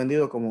han sido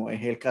vendidos, como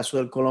es el caso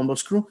del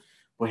Columbus Crew,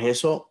 pues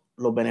eso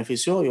los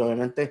benefició y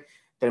obviamente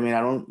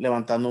terminaron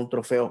levantando un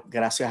trofeo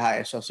gracias a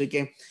eso. Así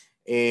que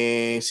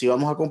si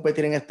vamos a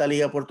competir en esta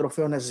liga por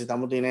trofeos,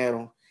 necesitamos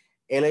dinero.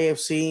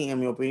 LAFC, en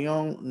mi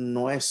opinión,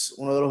 no es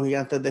uno de los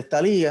gigantes de esta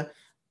liga,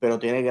 pero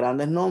tiene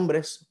grandes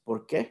nombres.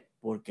 ¿Por qué?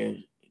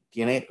 Porque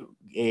tiene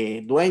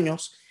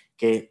dueños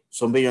que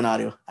son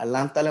billonarios.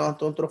 Atlanta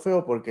levantó un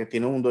trofeo porque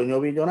tiene un dueño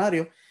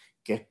billonario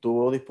que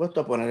estuvo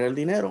dispuesto a poner el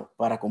dinero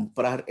para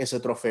comprar ese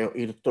trofeo.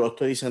 Y te lo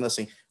estoy diciendo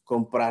así,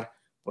 comprar,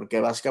 porque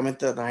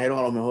básicamente trajeron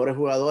a los mejores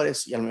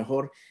jugadores y al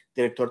mejor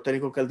director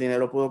técnico que el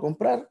dinero pudo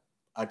comprar.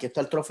 Aquí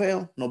está el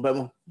trofeo, nos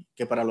vemos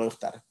que para luego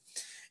estar.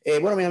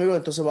 Bueno, mis amigos,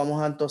 entonces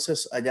vamos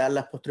entonces allá a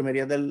las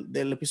postrimerías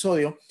del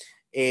episodio,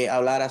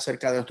 hablar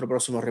acerca de nuestro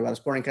próximo rival,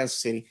 Sporting Kansas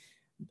City.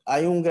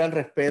 Hay un gran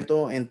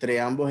respeto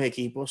entre ambos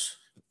equipos.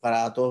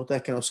 Para todos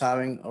ustedes que no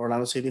saben,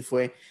 Orlando City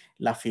fue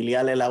la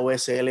filial de la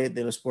USL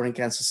del Sporting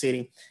Kansas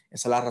City.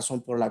 Esa es la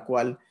razón por la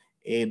cual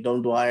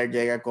Don Dwyer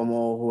llega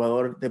como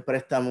jugador de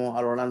préstamo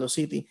al Orlando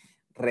City,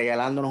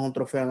 regalándonos un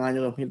trofeo en el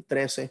año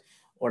 2013.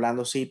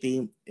 Orlando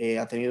City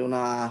ha tenido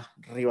una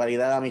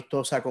rivalidad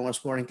amistosa con el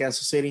Sporting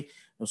Kansas City.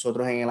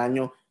 Nosotros en el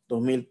año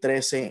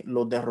 2013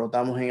 los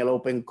derrotamos en el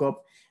Open Cup.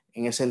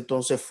 En ese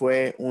entonces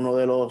fue uno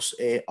de los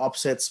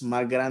upsets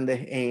más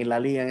grandes en la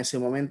liga en ese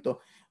momento.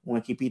 un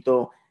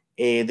equipito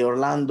de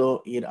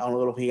Orlando, ir a uno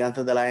de los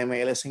gigantes de la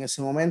MLS en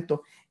ese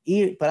momento.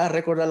 Y para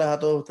recordarles a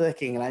todos ustedes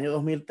que en el año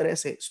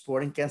 2013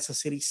 Sporting Kansas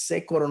City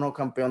se coronó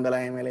campeón de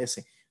la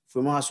MLS.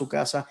 Fuimos a su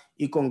casa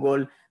y con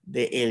gol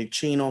de el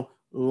chino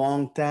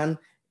Long Tan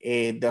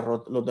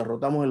los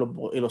derrotamos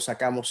y los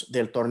sacamos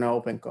del torneo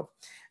Open Cup.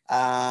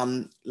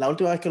 La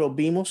última vez que los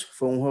vimos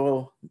fue un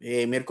juego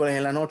miércoles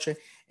en la noche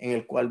en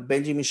el cual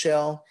Benji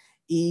Michel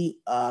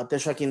y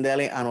Tesha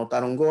Kindele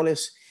anotaron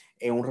goles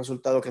en un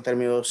resultado que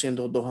terminó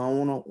siendo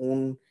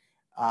 2-1.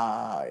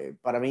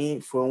 Para mí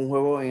fue un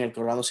juego en el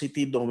que Orlando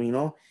City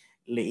dominó,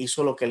 le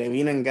hizo lo que le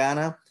vino en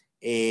gana.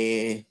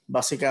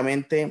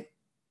 Básicamente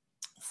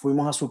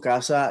fuimos a su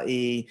casa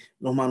y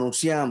nos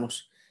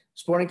anunciamos.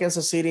 Sporting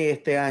Kansas City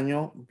este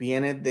año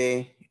viene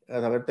de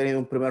haber tenido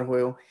un primer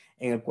juego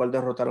en el cual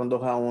derrotaron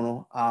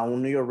 2-1 a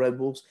un New York Red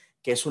Bulls,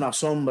 que es una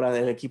sombra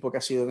del equipo que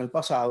ha sido en el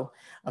pasado.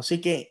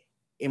 Así que,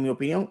 en mi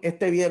opinión,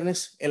 este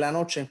viernes en la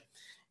noche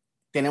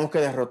tenemos que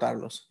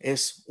derrotarlos.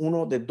 Es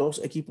uno de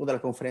 2 equipos de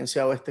la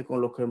Conferencia Oeste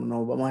con los que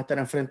nos vamos a estar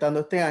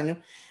enfrentando este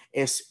año.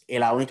 Es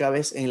la única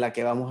vez en la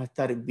que vamos a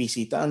estar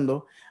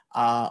visitando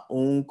a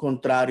un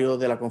contrario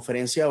de la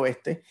Conferencia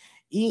Oeste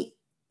y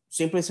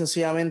simple y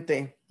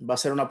sencillamente va a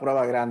ser una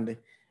prueba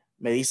grande.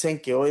 Me dicen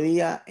que hoy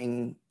día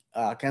en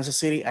Kansas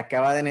City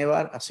acaba de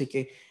nevar, así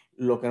que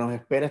lo que nos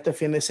espera este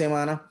fin de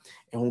semana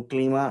es un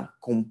clima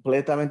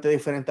completamente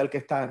diferente al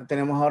que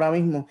tenemos ahora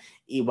mismo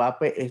y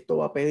esto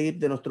va a pedir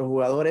de nuestros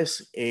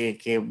jugadores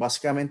que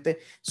básicamente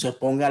se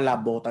pongan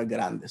las botas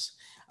grandes.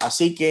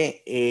 Así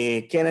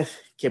que, Kenneth,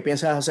 ¿qué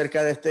piensas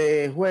acerca de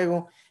este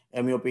juego?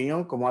 En mi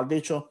opinión, como has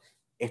dicho,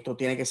 esto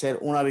tiene que ser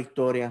una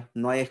victoria,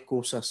 no hay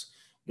excusas.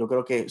 Yo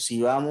creo que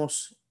si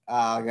vamos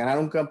a ganar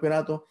un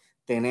campeonato,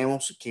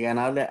 tenemos que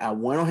ganarle a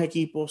buenos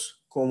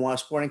equipos como a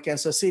Sporting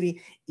Kansas City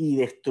y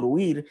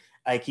destruir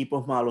a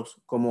equipos malos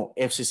como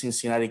FC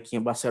Cincinnati,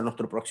 quien va a ser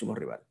nuestro próximo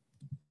rival.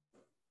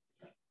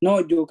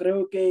 No, yo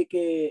creo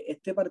que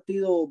este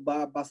partido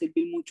va a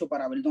servir mucho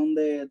para ver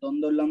dónde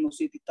Orlando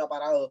City está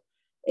parado,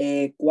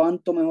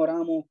 cuánto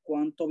mejoramos,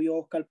 cuánto vio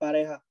Oscar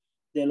Pareja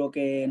de lo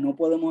que no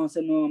podemos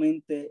hacer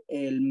nuevamente.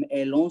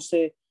 El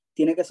 11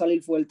 tiene que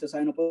salir fuerte,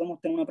 ¿sabes? No podemos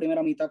tener una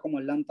primera mitad como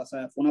Atlanta,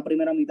 ¿sabes? Fue una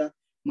primera mitad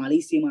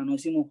malísima, no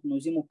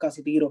hicimos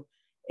casi tiros.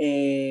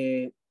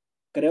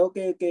 Creo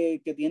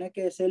que tiene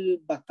que ser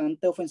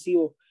bastante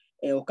ofensivo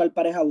Oscar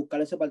Pareja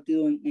buscar ese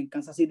partido en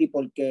Kansas City,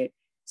 porque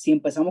si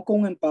empezamos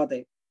con un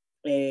empate,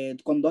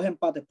 con 2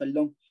 empates,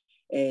 perdón,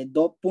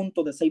 2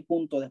 puntos de 6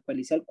 puntos,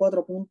 desperdiciar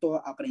 4 puntos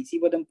a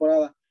principio de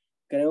temporada,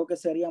 creo que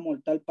sería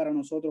mortal para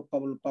nosotros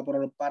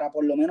para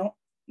por lo menos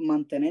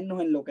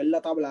mantenernos en lo que es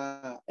la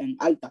tabla en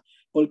alta,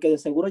 porque de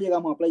seguro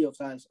llegamos a playoffs,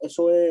 ¿sabes?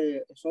 Eso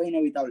es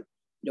inevitable.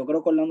 Yo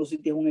creo que Orlando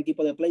City es un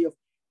equipo de playoffs,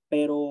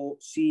 pero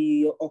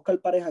si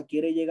Oscar Pareja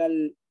quiere llegar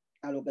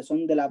a lo que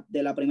son de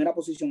la primera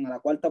posición a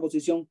la 4ª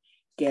posición,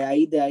 que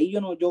de ahí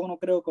yo no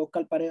creo que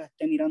Oscar Pareja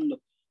esté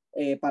mirando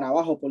para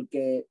abajo,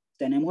 porque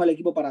tenemos el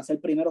equipo para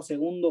ser primero,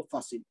 segundo,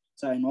 fácil,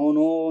 ¿sabes?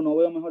 No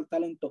veo mejor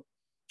talento.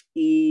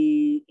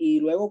 Y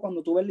luego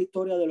cuando tú ves la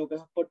historia de lo que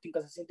es Sporting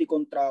Kansas City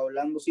contra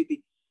Orlando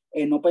City,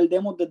 no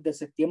perdemos desde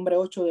septiembre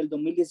 8 del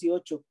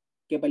 2018,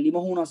 que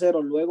perdimos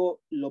 1-0,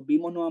 luego los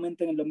vimos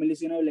nuevamente en el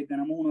 2019, les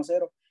ganamos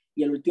 1-0,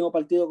 y el último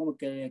partido, como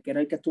que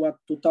era el que tú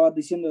estabas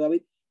diciendo,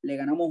 David, le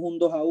ganamos un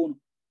 2-1.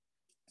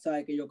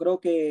 ¿Sabes? Que yo creo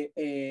que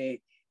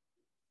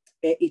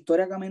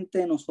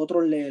históricamente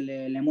nosotros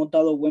le hemos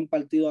dado buen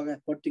partido a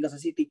Sporting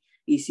Kansas City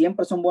y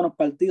siempre son buenos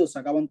partidos, se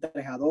acaban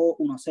 3-2,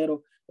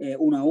 1-0,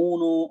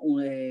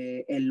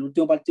 1-1, el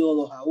último partido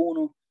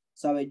 2-1,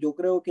 ¿sabes? Yo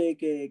creo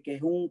que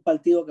es un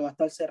partido que va a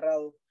estar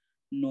cerrado,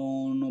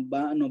 nos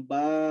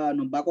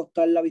va a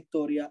costar la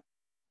victoria,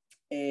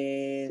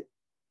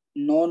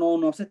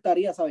 no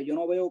aceptaría, ¿sabes? Yo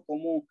no veo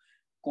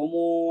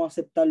cómo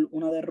aceptar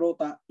una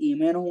derrota y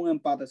menos un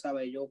empate,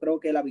 ¿sabes? Yo creo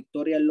que la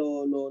victoria es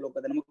lo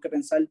que tenemos que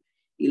pensar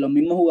y los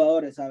mismos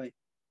jugadores, ¿sabes?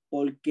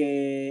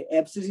 Porque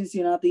FC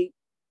Cincinnati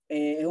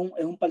es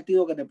un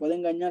partido que te puede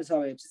engañar,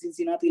 ¿sabes? FC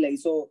Cincinnati le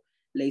hizo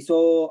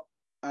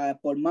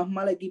por más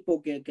mal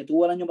equipo que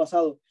tuvo el año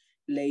pasado,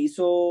 le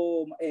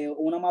hizo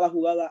una mala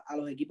jugada a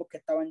los equipos que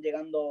estaban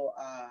llegando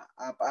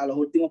a los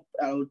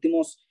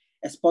últimos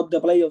spots de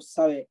playoffs,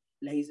 ¿sabes?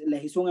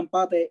 Les hizo un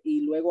empate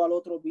y luego al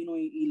otro vino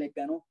y les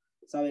ganó,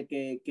 ¿sabes?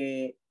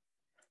 Que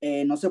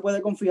no se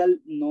puede confiar,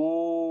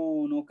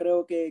 no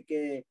creo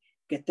que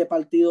este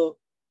partido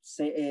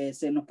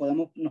nos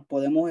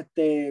podemos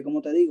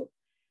 ¿cómo te digo?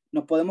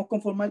 Nos podemos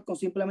conformar con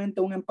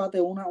simplemente un empate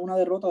o una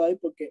derrota de ahí,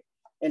 porque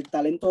el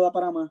talento da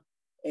para más.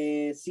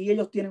 Sí,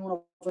 ellos tienen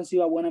una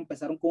ofensiva buena,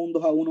 empezaron con un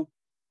 2-1,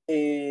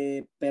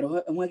 pero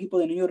es un equipo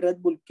de New York Red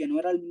Bull que no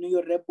era el New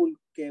York Red Bull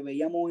que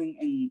veíamos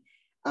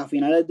a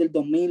finales del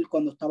 2000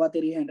 cuando estaba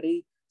Thierry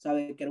Henry,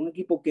 ¿sabes? Que era un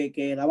equipo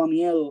que daba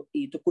miedo,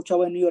 y tú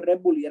escuchabas el New York Red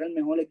Bull y era el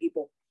mejor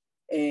equipo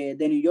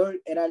de New York,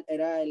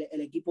 era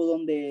el equipo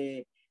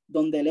donde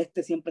el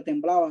este siempre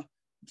temblaba,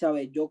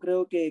 ¿sabes? Yo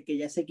creo que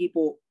ya ese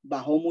equipo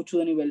bajó mucho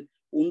de nivel.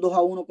 Un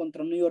 2-1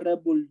 contra un New York Red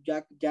Bull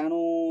ya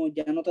no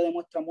te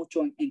demuestra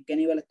mucho en qué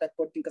nivel está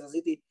Sporting Kansas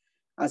City,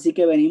 Así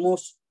que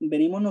venimos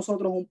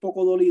nosotros un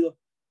poco dolidos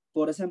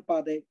por ese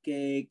empate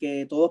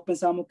que todos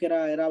pensábamos que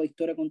era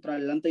victoria contra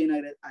Atlanta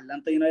United.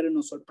 Atlanta United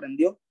nos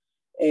sorprendió.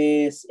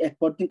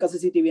 Sporting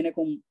Kansas City viene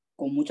con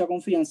mucha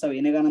confianza,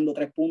 viene ganando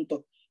 3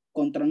 puntos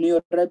contra New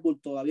York Red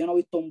Bull. Todavía no ha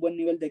visto un buen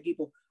nivel de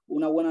equipo,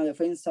 una buena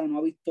defensa, no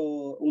ha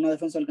visto una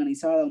defensa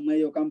organizada, un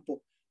medio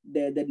campo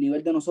del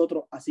nivel de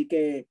nosotros. Así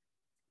que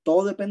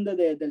todo depende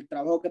del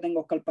trabajo que tenga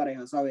Oscar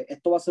Pareja, ¿sabes?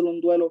 Esto va a ser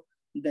un duelo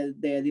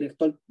de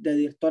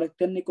directores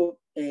técnicos,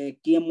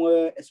 quién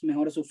mueve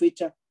mejor su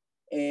ficha.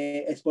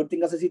 Sporting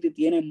Kansas City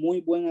tiene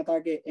muy buen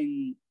ataque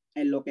en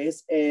lo que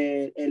es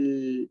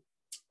en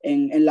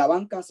la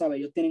banca, ¿sabes?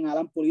 Ellos tienen a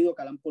Alan Pulido,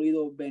 que Alan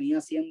Pulido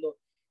venía siendo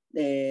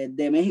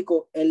de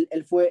México. Él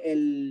fue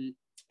el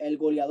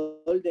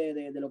goleador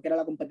de lo que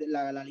era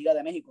la Liga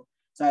de México,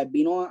 ¿sabes?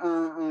 Vino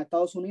a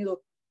Estados Unidos.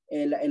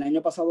 El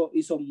año pasado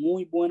hizo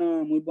muy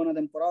buena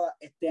temporada.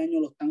 Este año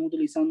lo están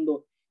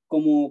utilizando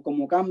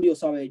como cambio,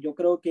 ¿sabes? Yo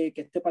creo que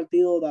este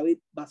partido, David,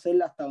 va a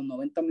ser hasta los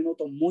 90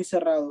 minutos muy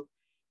cerrado.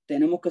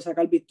 Tenemos que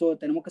sacar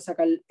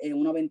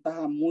una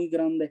ventaja muy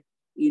grande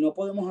y no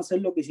podemos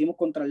hacer lo que hicimos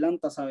contra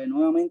Atlanta, ¿sabes?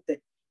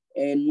 Nuevamente,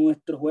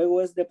 nuestro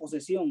juego es de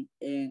posesión.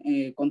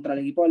 Contra el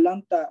equipo de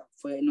Atlanta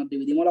nos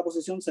dividimos la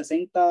posesión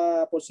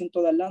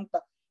 60% de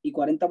Atlanta y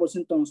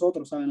 40%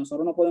 nosotros, ¿sabes?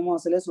 Nosotros no podemos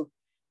hacer eso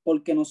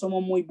porque no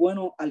somos muy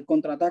buenos al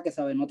contraataque,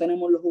 ¿sabes? No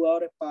tenemos los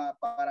jugadores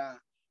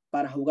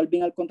para jugar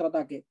bien al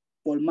contraataque.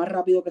 Por más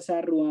rápido que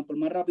sea Ruan, por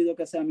más rápido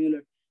que sea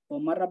Müller,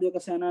 por más rápido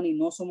que sea Nani,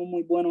 no somos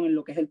muy buenos en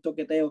lo que es el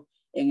toqueteo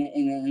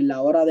en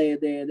la hora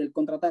del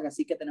contraataque.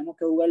 Así que tenemos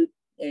que jugar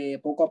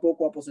poco a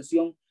poco a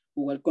posesión,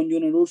 jugar con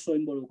Junior Urso,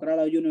 involucrar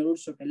a Junior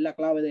Urso, que es la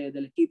clave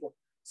del equipo,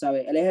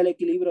 ¿sabes? Él es el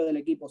equilibrio del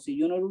equipo. Si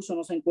Junior Urso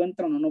no se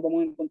encuentra, no nos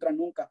vamos a encontrar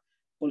nunca,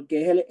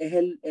 porque es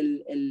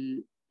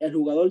el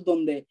jugador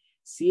donde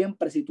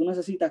siempre, si tú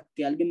necesitas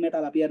que alguien meta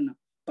la pierna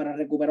para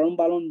recuperar un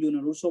balón,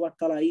 Junior Urso va a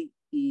estar ahí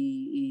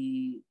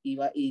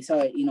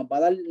 ¿sabes? Y nos va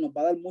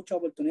a dar muchas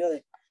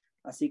oportunidades.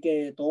 Así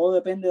que todo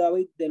depende,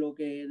 David, de lo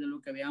que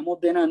veamos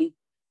de Nani.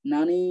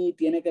 Nani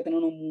tiene que tener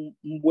un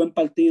buen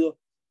partido.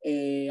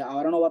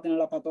 Ahora no va a tener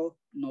la pató,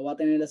 no va a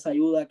tener esa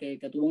ayuda que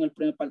tuvo en el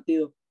primer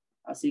partido.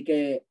 Así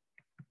que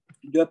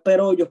yo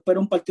espero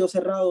un partido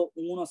cerrado,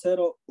 un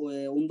 1-0,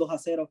 un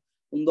 2-0,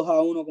 un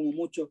 2-1 como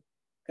mucho.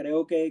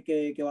 Creo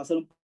que va a ser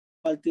un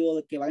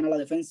partido que va a ganar la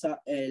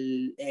defensa.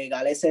 El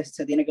Galese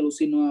se tiene que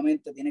lucir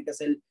nuevamente, tiene que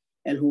ser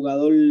el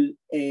jugador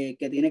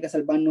que tiene que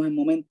salvarnos en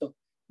momentos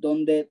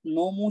donde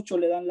no muchos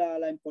le dan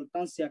la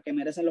importancia que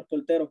merecen los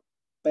porteros,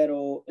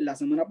 pero la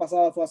semana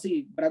pasada fue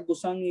así. Brad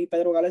Guzán y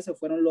Pedro Galese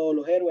fueron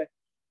los héroes.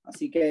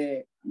 Así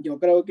que yo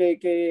creo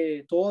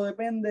que todo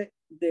depende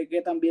de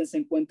que también se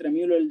encuentre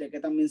Müller, de que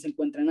también se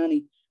encuentre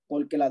Nani,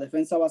 porque la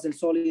defensa va a ser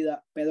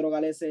sólida. Pedro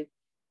Galese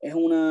es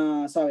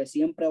 ¿sabes?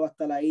 Siempre va a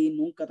estar ahí,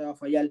 nunca te va a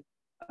fallar.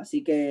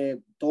 Así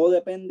que todo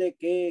depende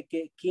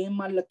quién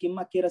más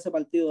quiere ese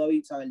partido,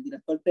 David, ¿sabes? El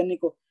director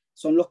técnico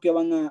son los que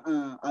van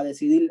a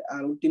decidir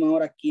a la última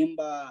hora quién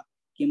va a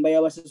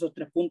llevarse esos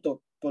 3 puntos,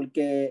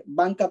 porque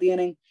banca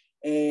tienen,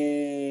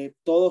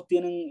 todos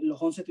tienen,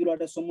 los 11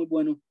 titulares son muy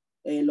buenos,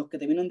 los que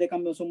te vienen de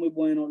cambio son muy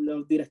buenos,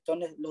 los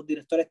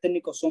directores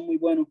técnicos son muy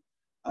buenos.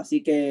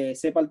 Así que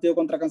ese partido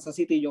contra Kansas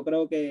City yo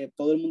creo que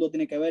todo el mundo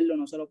tiene que verlo,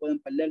 no se lo pueden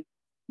perder.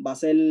 Va a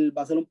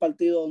ser un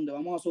partido donde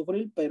vamos a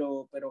sufrir,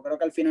 pero creo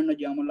que al final nos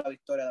llevamos la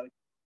victoria, David.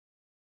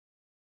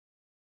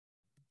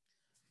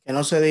 Que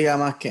no se diga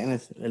más, que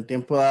el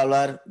tiempo de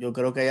hablar yo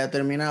creo que haya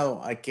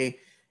terminado. Hay que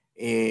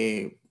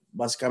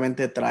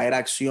básicamente traer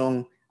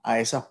acción a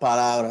esas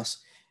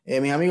palabras.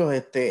 Mis amigos,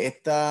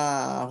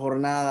 esta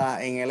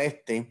jornada en el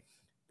este,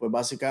 pues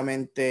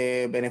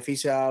básicamente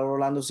beneficia a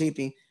Orlando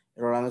City.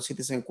 El Orlando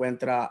City se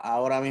encuentra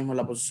ahora mismo en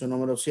la posición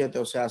número 7,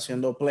 o sea,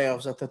 haciendo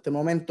playoffs hasta este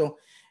momento.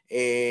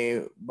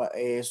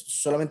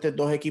 Solamente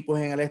 2 equipos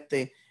en el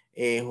este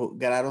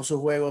ganaron sus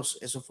juegos.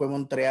 Eso fue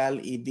Montreal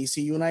y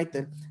DC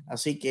United.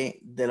 Así que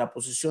de la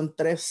posición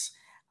 3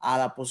 a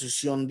la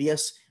posición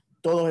 10,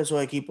 todos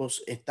esos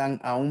equipos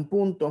están a un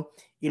punto,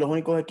 y los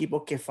únicos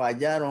equipos que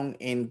fallaron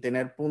en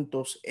tener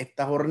puntos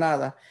esta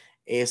jornada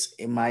es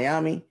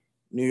Miami,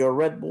 New York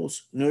Red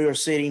Bulls, New York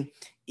City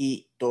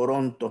y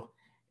Toronto.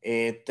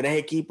 3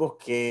 equipos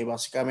que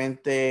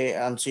básicamente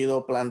han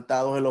sido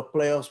plantados en los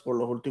playoffs por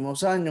los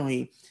últimos años,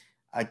 y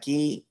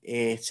aquí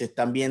se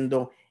están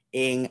viendo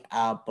en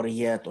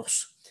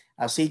aprietos.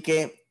 Así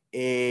que,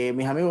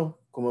 mis amigos,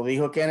 como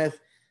dijo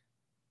Kenneth,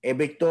 es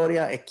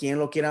victoria, es quien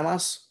lo quiera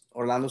más.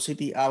 Orlando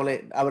City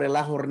abre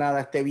la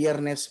jornada este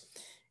viernes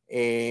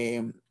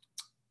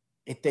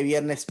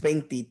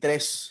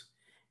 23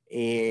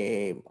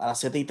 a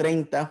las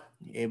 7:30.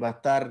 Va a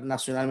estar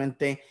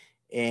nacionalmente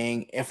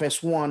en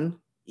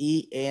FS1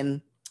 y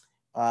en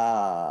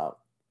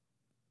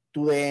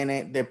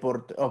TUDN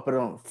Deportes,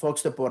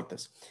 Fox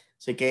Deportes.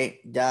 Así que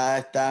ya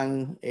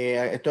están,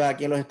 esto es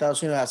aquí en los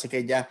Estados Unidos, así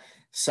que ya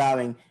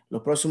saben,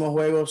 los próximos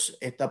juegos,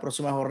 esta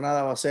próxima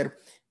jornada va a ser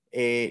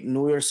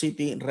New York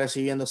City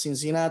recibiendo a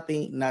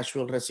Cincinnati,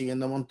 Nashville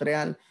recibiendo a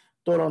Montreal,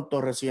 Toronto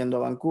recibiendo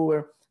a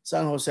Vancouver,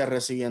 San José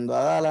recibiendo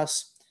a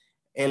Dallas,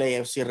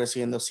 LAFC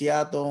recibiendo a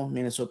Seattle,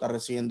 Minnesota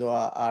recibiendo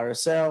a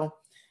RSL,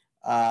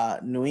 a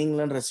New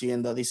England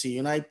recibiendo a DC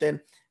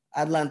United,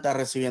 Atlanta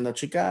recibiendo a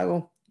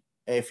Chicago,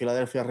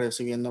 Filadelfia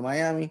recibiendo a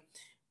Miami,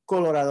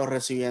 Colorado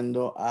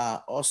recibiendo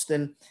a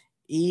Austin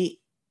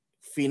y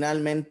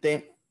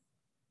finalmente,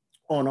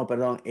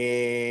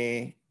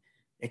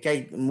 es que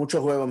hay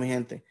muchos juegos, mi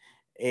gente.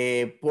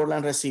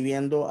 Portland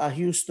recibiendo a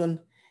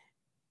Houston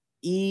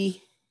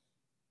y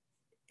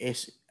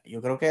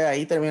yo creo que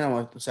ahí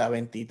terminamos, o sea,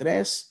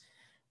 23,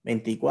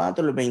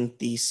 24, el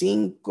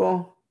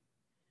 25.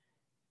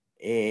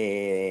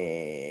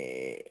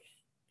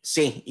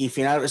 Sí, y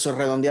final, eso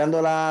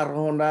redondeando la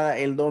jornada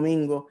el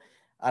domingo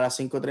a las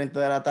 5:30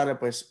 de la tarde,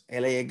 pues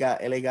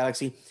LA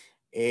Galaxy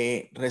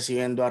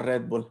recibiendo a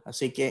Red Bull.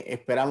 Así que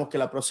esperamos que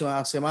la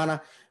próxima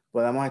semana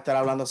podamos estar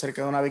hablando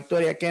acerca de una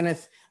victoria.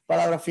 Kenneth,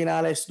 palabras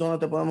finales, ¿dónde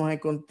te podemos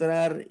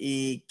encontrar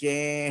y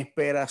qué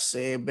esperas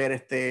ver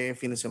este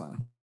fin de semana?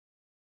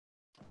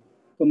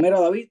 Pues mira,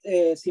 David,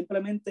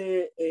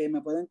 simplemente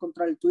me pueden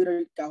encontrar en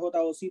Twitter,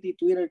 KJO City,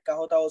 Twitter,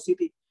 KJO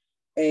City,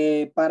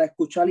 para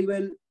escuchar y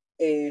ver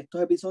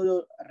estos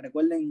episodios.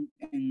 Recuerden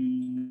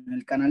en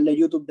el canal de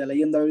YouTube de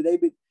Legendary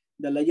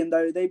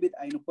David,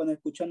 ahí nos pueden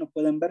escuchar, nos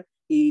pueden ver.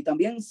 Y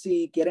también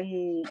si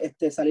quieren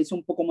salirse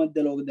un poco más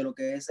de lo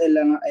que es el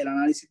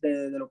análisis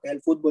de lo que es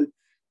el fútbol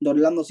de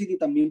Orlando City,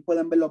 también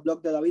pueden ver los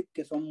blogs de David,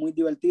 que son muy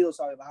divertidos,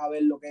 ¿sabes? Vas a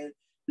ver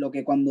lo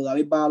que cuando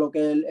David va a lo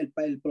que es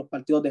los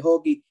partidos de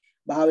hockey,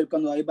 vas a ver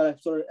cuando David va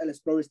al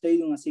Explorer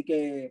Stadium, así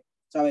que,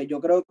 ¿sabes?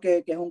 Yo creo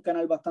que es un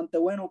canal bastante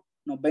bueno.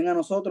 Nos ven a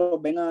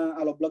nosotros, ven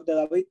a los blogs de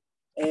David.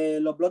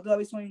 Los blogs de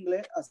David son en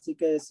inglés, así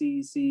que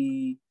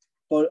si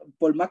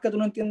por más que tú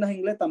no entiendas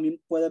inglés,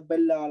 también puedes ver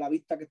la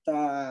vista que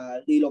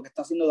está y lo que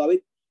está haciendo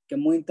David, que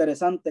es muy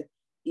interesante.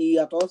 Y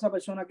a toda esa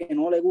persona que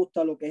no le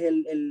gusta lo que es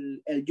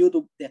el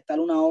YouTube, de estar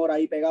una hora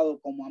ahí pegado,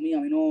 como a mí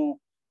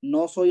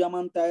no soy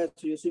amante a eso,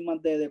 yo soy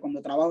más de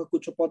cuando trabajo,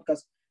 escucho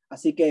podcast,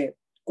 así que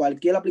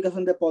cualquier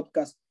aplicación de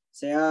podcast,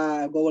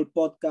 sea Google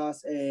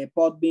Podcast,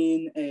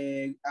 Podbean,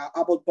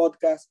 Apple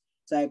Podcast,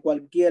 o sea,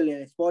 cualquier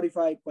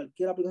Spotify,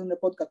 cualquier aplicación de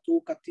podcast, tú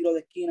buscas tiro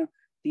de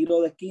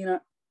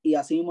esquina, y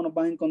así mismo nos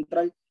vas a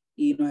encontrar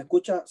y nos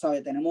escucha,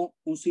 ¿sabes? Tenemos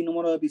un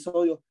sinnúmero de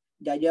episodios.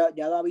 Ya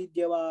David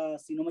lleva,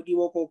 si no me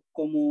equivoco,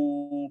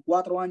 como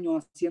 4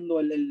 años haciendo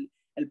el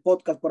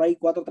podcast por ahí,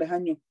 4 o 3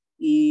 años.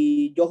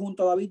 Y yo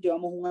junto a David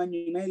llevamos 1 año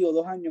y medio,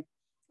 2 años.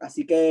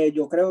 Así que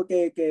yo creo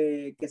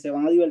que se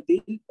van a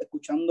divertir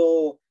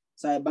escuchando,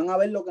 ¿sabes? Van a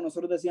ver lo que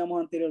nosotros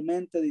decíamos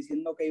anteriormente,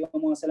 diciendo que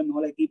íbamos a ser el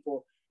mejor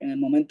equipo en el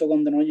momento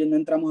cuando no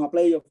entramos a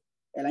playoff.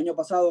 El año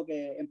pasado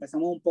que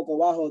empezamos un poco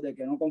bajo, de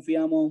que no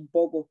confiamos un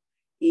poco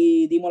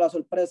y dimos la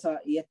sorpresa,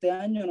 y este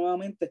año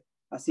nuevamente.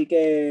 Así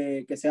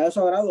que sea de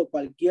su agrado.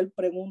 Cualquier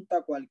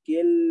pregunta,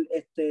 cualquier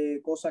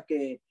cosa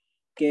que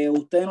a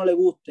usted no le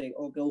guste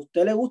o que a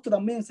usted le guste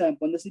también, ¿saben?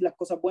 Pueden decir las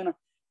cosas buenas.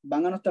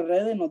 Van a nuestras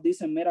redes, nos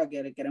dicen, mira,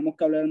 que queremos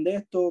que hablen de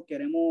esto,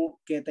 queremos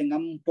que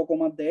tengamos un poco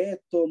más de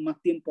esto,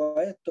 más tiempo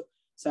a esto,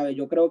 ¿sabe?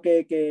 Yo creo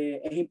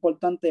que es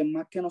importante,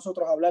 más que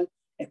nosotros hablar,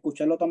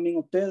 escucharlo también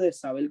ustedes,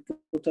 saber qué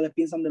ustedes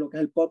piensan de lo que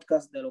es el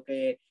podcast, de lo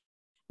que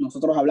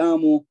nosotros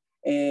hablamos.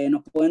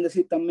 Nos pueden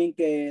decir también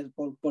que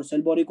por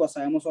ser boricua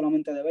sabemos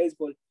solamente de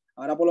béisbol.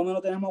 Ahora por lo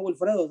menos tenemos a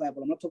Wilfredo, ¿sabes?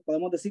 Por lo menos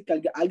podemos decir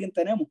que alguien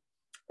tenemos.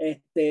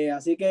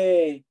 Así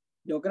que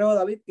yo creo,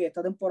 David, que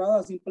esta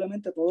temporada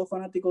simplemente todos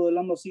fanáticos de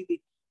Orlando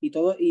City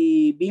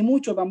y vi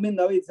mucho también,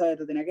 David, ¿sabes?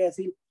 Te tenía que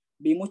decir,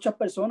 vi muchas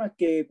personas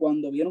que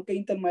cuando vieron que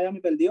Inter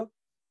Miami perdió,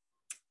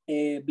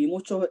 vi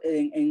mucho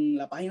en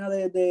la página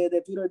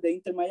de Twitter de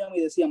Inter Miami,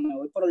 decían, me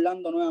voy por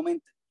Orlando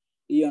nuevamente.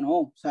 Y yo no,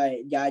 o sea,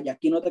 ya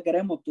aquí no te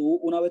queremos. Tú,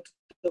 una vez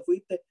te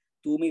fuiste,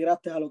 tú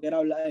migraste a lo que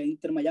era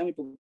Inter Miami,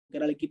 porque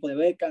era el equipo de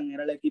Beckham,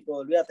 era el equipo,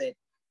 olvídate,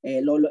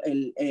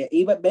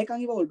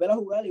 Beckham iba a volver a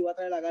jugar, iba a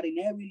traer a Gary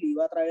Neville,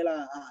 iba a traer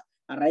a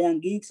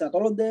Ryan Giggs, a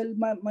todos los del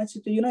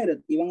Manchester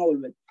United, iban a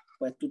volver.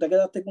 Pues tú te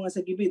quedaste con ese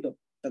equipito,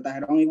 te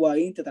trajeron a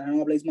Higuaín, te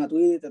trajeron a Blaise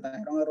Matuidi, te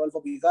trajeron a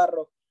Rodolfo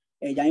Pizarro,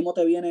 ya mismo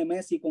te viene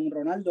Messi con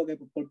Ronaldo, que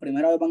por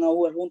primera vez van a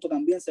jugar juntos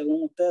también,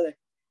 según ustedes.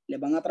 Les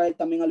van a traer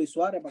también a Luis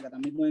Suárez para que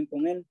también jueguen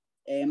con él.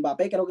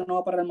 Mbappé creo que no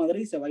va para el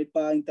Madrid, se va a ir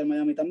para Inter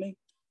Miami también.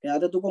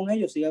 Quédate tú con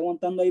ellos, sigue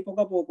aguantando ahí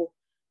poco a poco.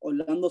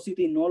 Orlando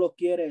City no los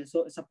quiere,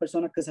 esas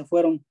personas que se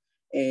fueron,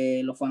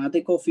 los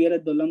fanáticos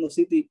fieles de Orlando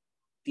City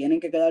tienen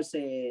que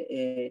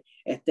quedarse.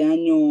 Este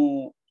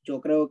año yo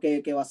creo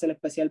que va a ser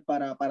especial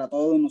para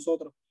todos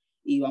nosotros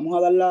y vamos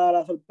a dar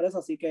la sorpresa,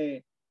 así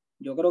que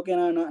yo creo que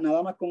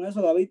nada más con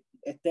eso, David.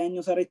 Este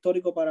año será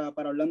histórico para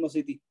Orlando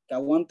City, que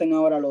aguanten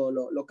ahora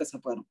los que se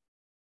fueron.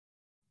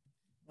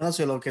 No,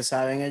 si lo que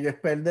saben ellos es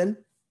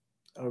perder,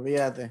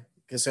 olvídate,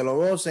 que se lo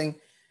gocen.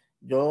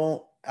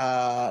 Yo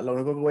lo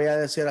único que voy a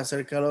decir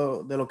acerca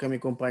de lo que mi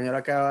compañero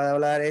acaba de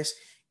hablar es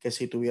que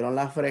si tuvieron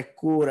la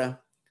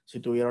frescura, si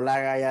tuvieron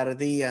la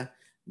gallardía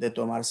de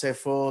tomarse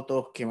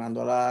fotos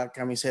quemando la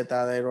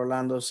camiseta de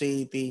Orlando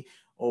City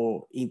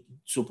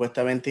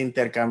supuestamente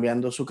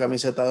intercambiando su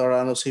camiseta de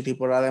Orlando City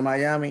por la de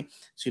Miami,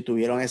 si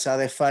tuvieron esa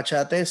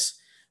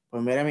desfachatez,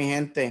 pues mire mi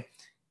gente,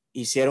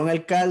 hicieron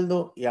el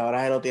caldo y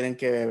ahora se lo tienen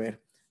que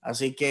beber.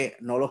 Así que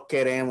no los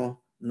queremos,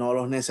 no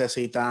los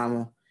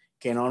necesitamos,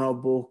 que no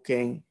nos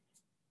busquen,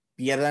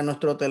 pierdan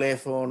nuestro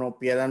teléfono,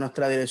 pierdan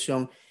nuestra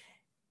dirección.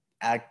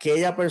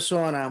 Aquella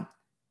persona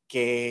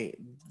que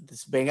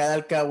venga de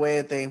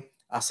alcahuete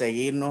a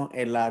seguirnos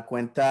en la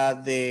cuenta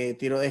de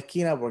Tiro de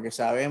Esquina, porque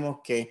sabemos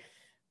que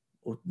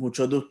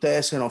muchos de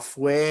ustedes se nos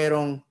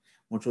fueron,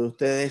 muchos de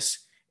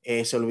ustedes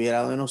se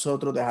olvidaron de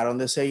nosotros, dejaron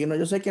de seguirnos.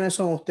 Yo sé quiénes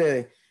son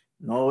ustedes.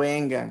 No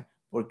vengan,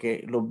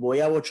 porque los voy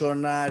a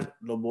bochornar,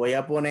 los voy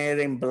a poner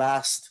en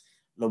blast,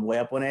 los voy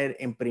a poner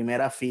en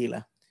primera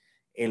fila.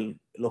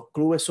 Los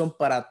clubes son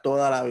para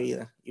toda la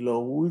vida. Y lo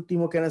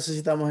último que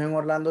necesitamos en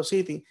Orlando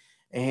City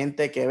es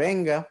gente que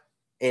venga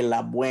en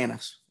las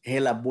buenas, es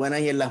en las buenas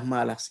y en las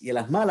malas. Y en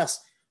las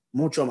malas,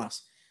 mucho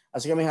más.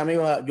 Así que mis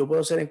amigos, yo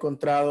puedo ser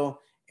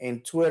encontrado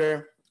en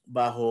Twitter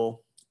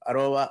bajo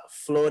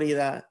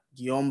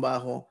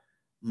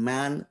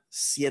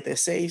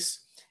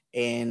 @Florida_man76,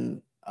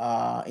 en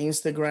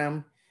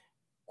Instagram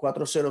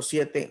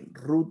 407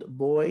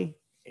 rootboy,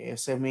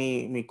 ese es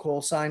mi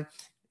call sign.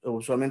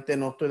 Usualmente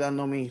no estoy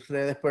dando mis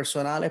redes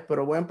personales,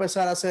 pero voy a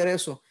empezar a hacer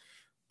eso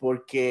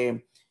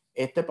porque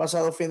este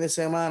pasado fin de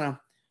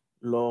semana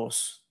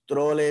los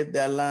troles de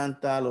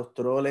Atlanta, los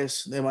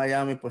troles de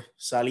Miami, pues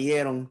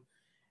salieron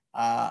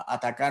a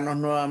atacarnos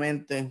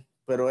nuevamente,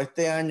 pero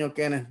este año,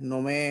 Kenneth,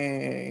 no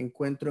me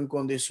encuentro en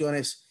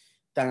condiciones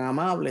tan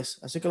amables,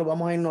 así que los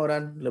vamos a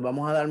ignorar, les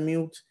vamos a dar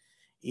mute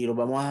y los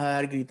vamos a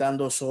dejar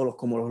gritando solos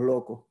como los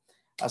locos.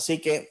 Así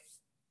que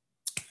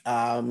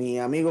a mi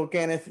amigo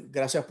Kenneth,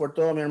 gracias por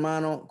todo, mi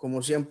hermano.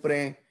 Como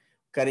siempre,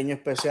 cariño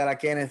especial a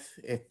Kenneth.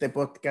 Este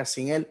podcast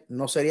sin él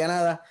no sería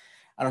nada.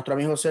 A nuestro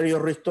amigo Sergio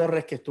Ruiz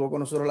Torres, que estuvo con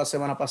nosotros la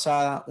semana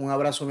pasada, un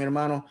abrazo, mi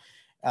hermano.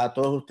 A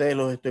todos ustedes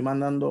los estoy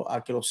mandando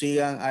a que lo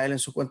sigan a él en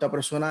su cuenta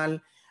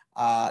personal,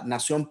 a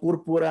Nación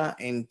Púrpura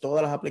en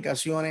todas las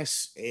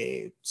aplicaciones.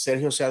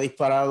 Sergio se ha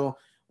disparado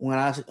un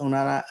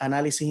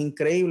análisis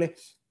increíble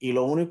y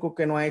lo único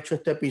que no ha hecho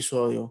este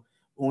episodio,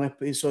 un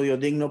episodio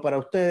digno para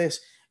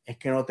ustedes, es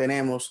que no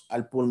tenemos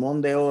al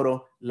pulmón de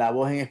oro, la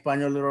voz en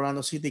español de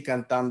Orlando City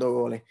cantando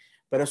goles.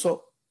 Pero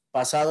eso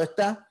pasado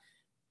está.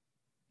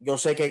 Yo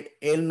sé que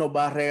él nos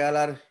va a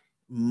regalar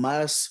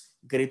más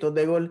gritos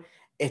de gol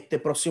este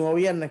próximo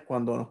viernes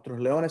cuando nuestros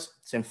Leones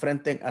se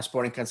enfrenten a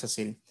Sporting Kansas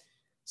City.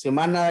 Sin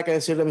más nada que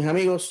decirle, mis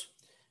amigos,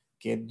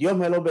 que Dios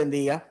me los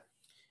bendiga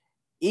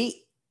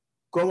y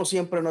como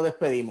siempre nos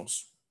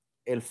despedimos.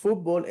 El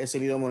fútbol es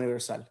el idioma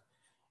universal.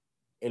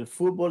 El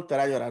fútbol te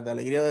hará llorar de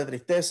alegría o de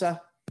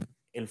tristeza.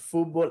 El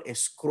fútbol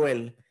es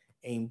cruel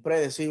e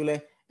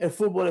impredecible. El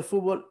fútbol es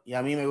fútbol y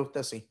a mí me gusta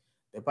así.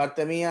 De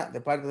parte mía,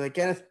 de parte de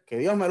Kenneth, que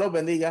Dios me los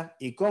bendiga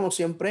y como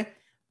siempre,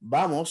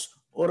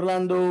 vamos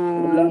Orlando.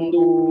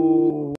 Orlando.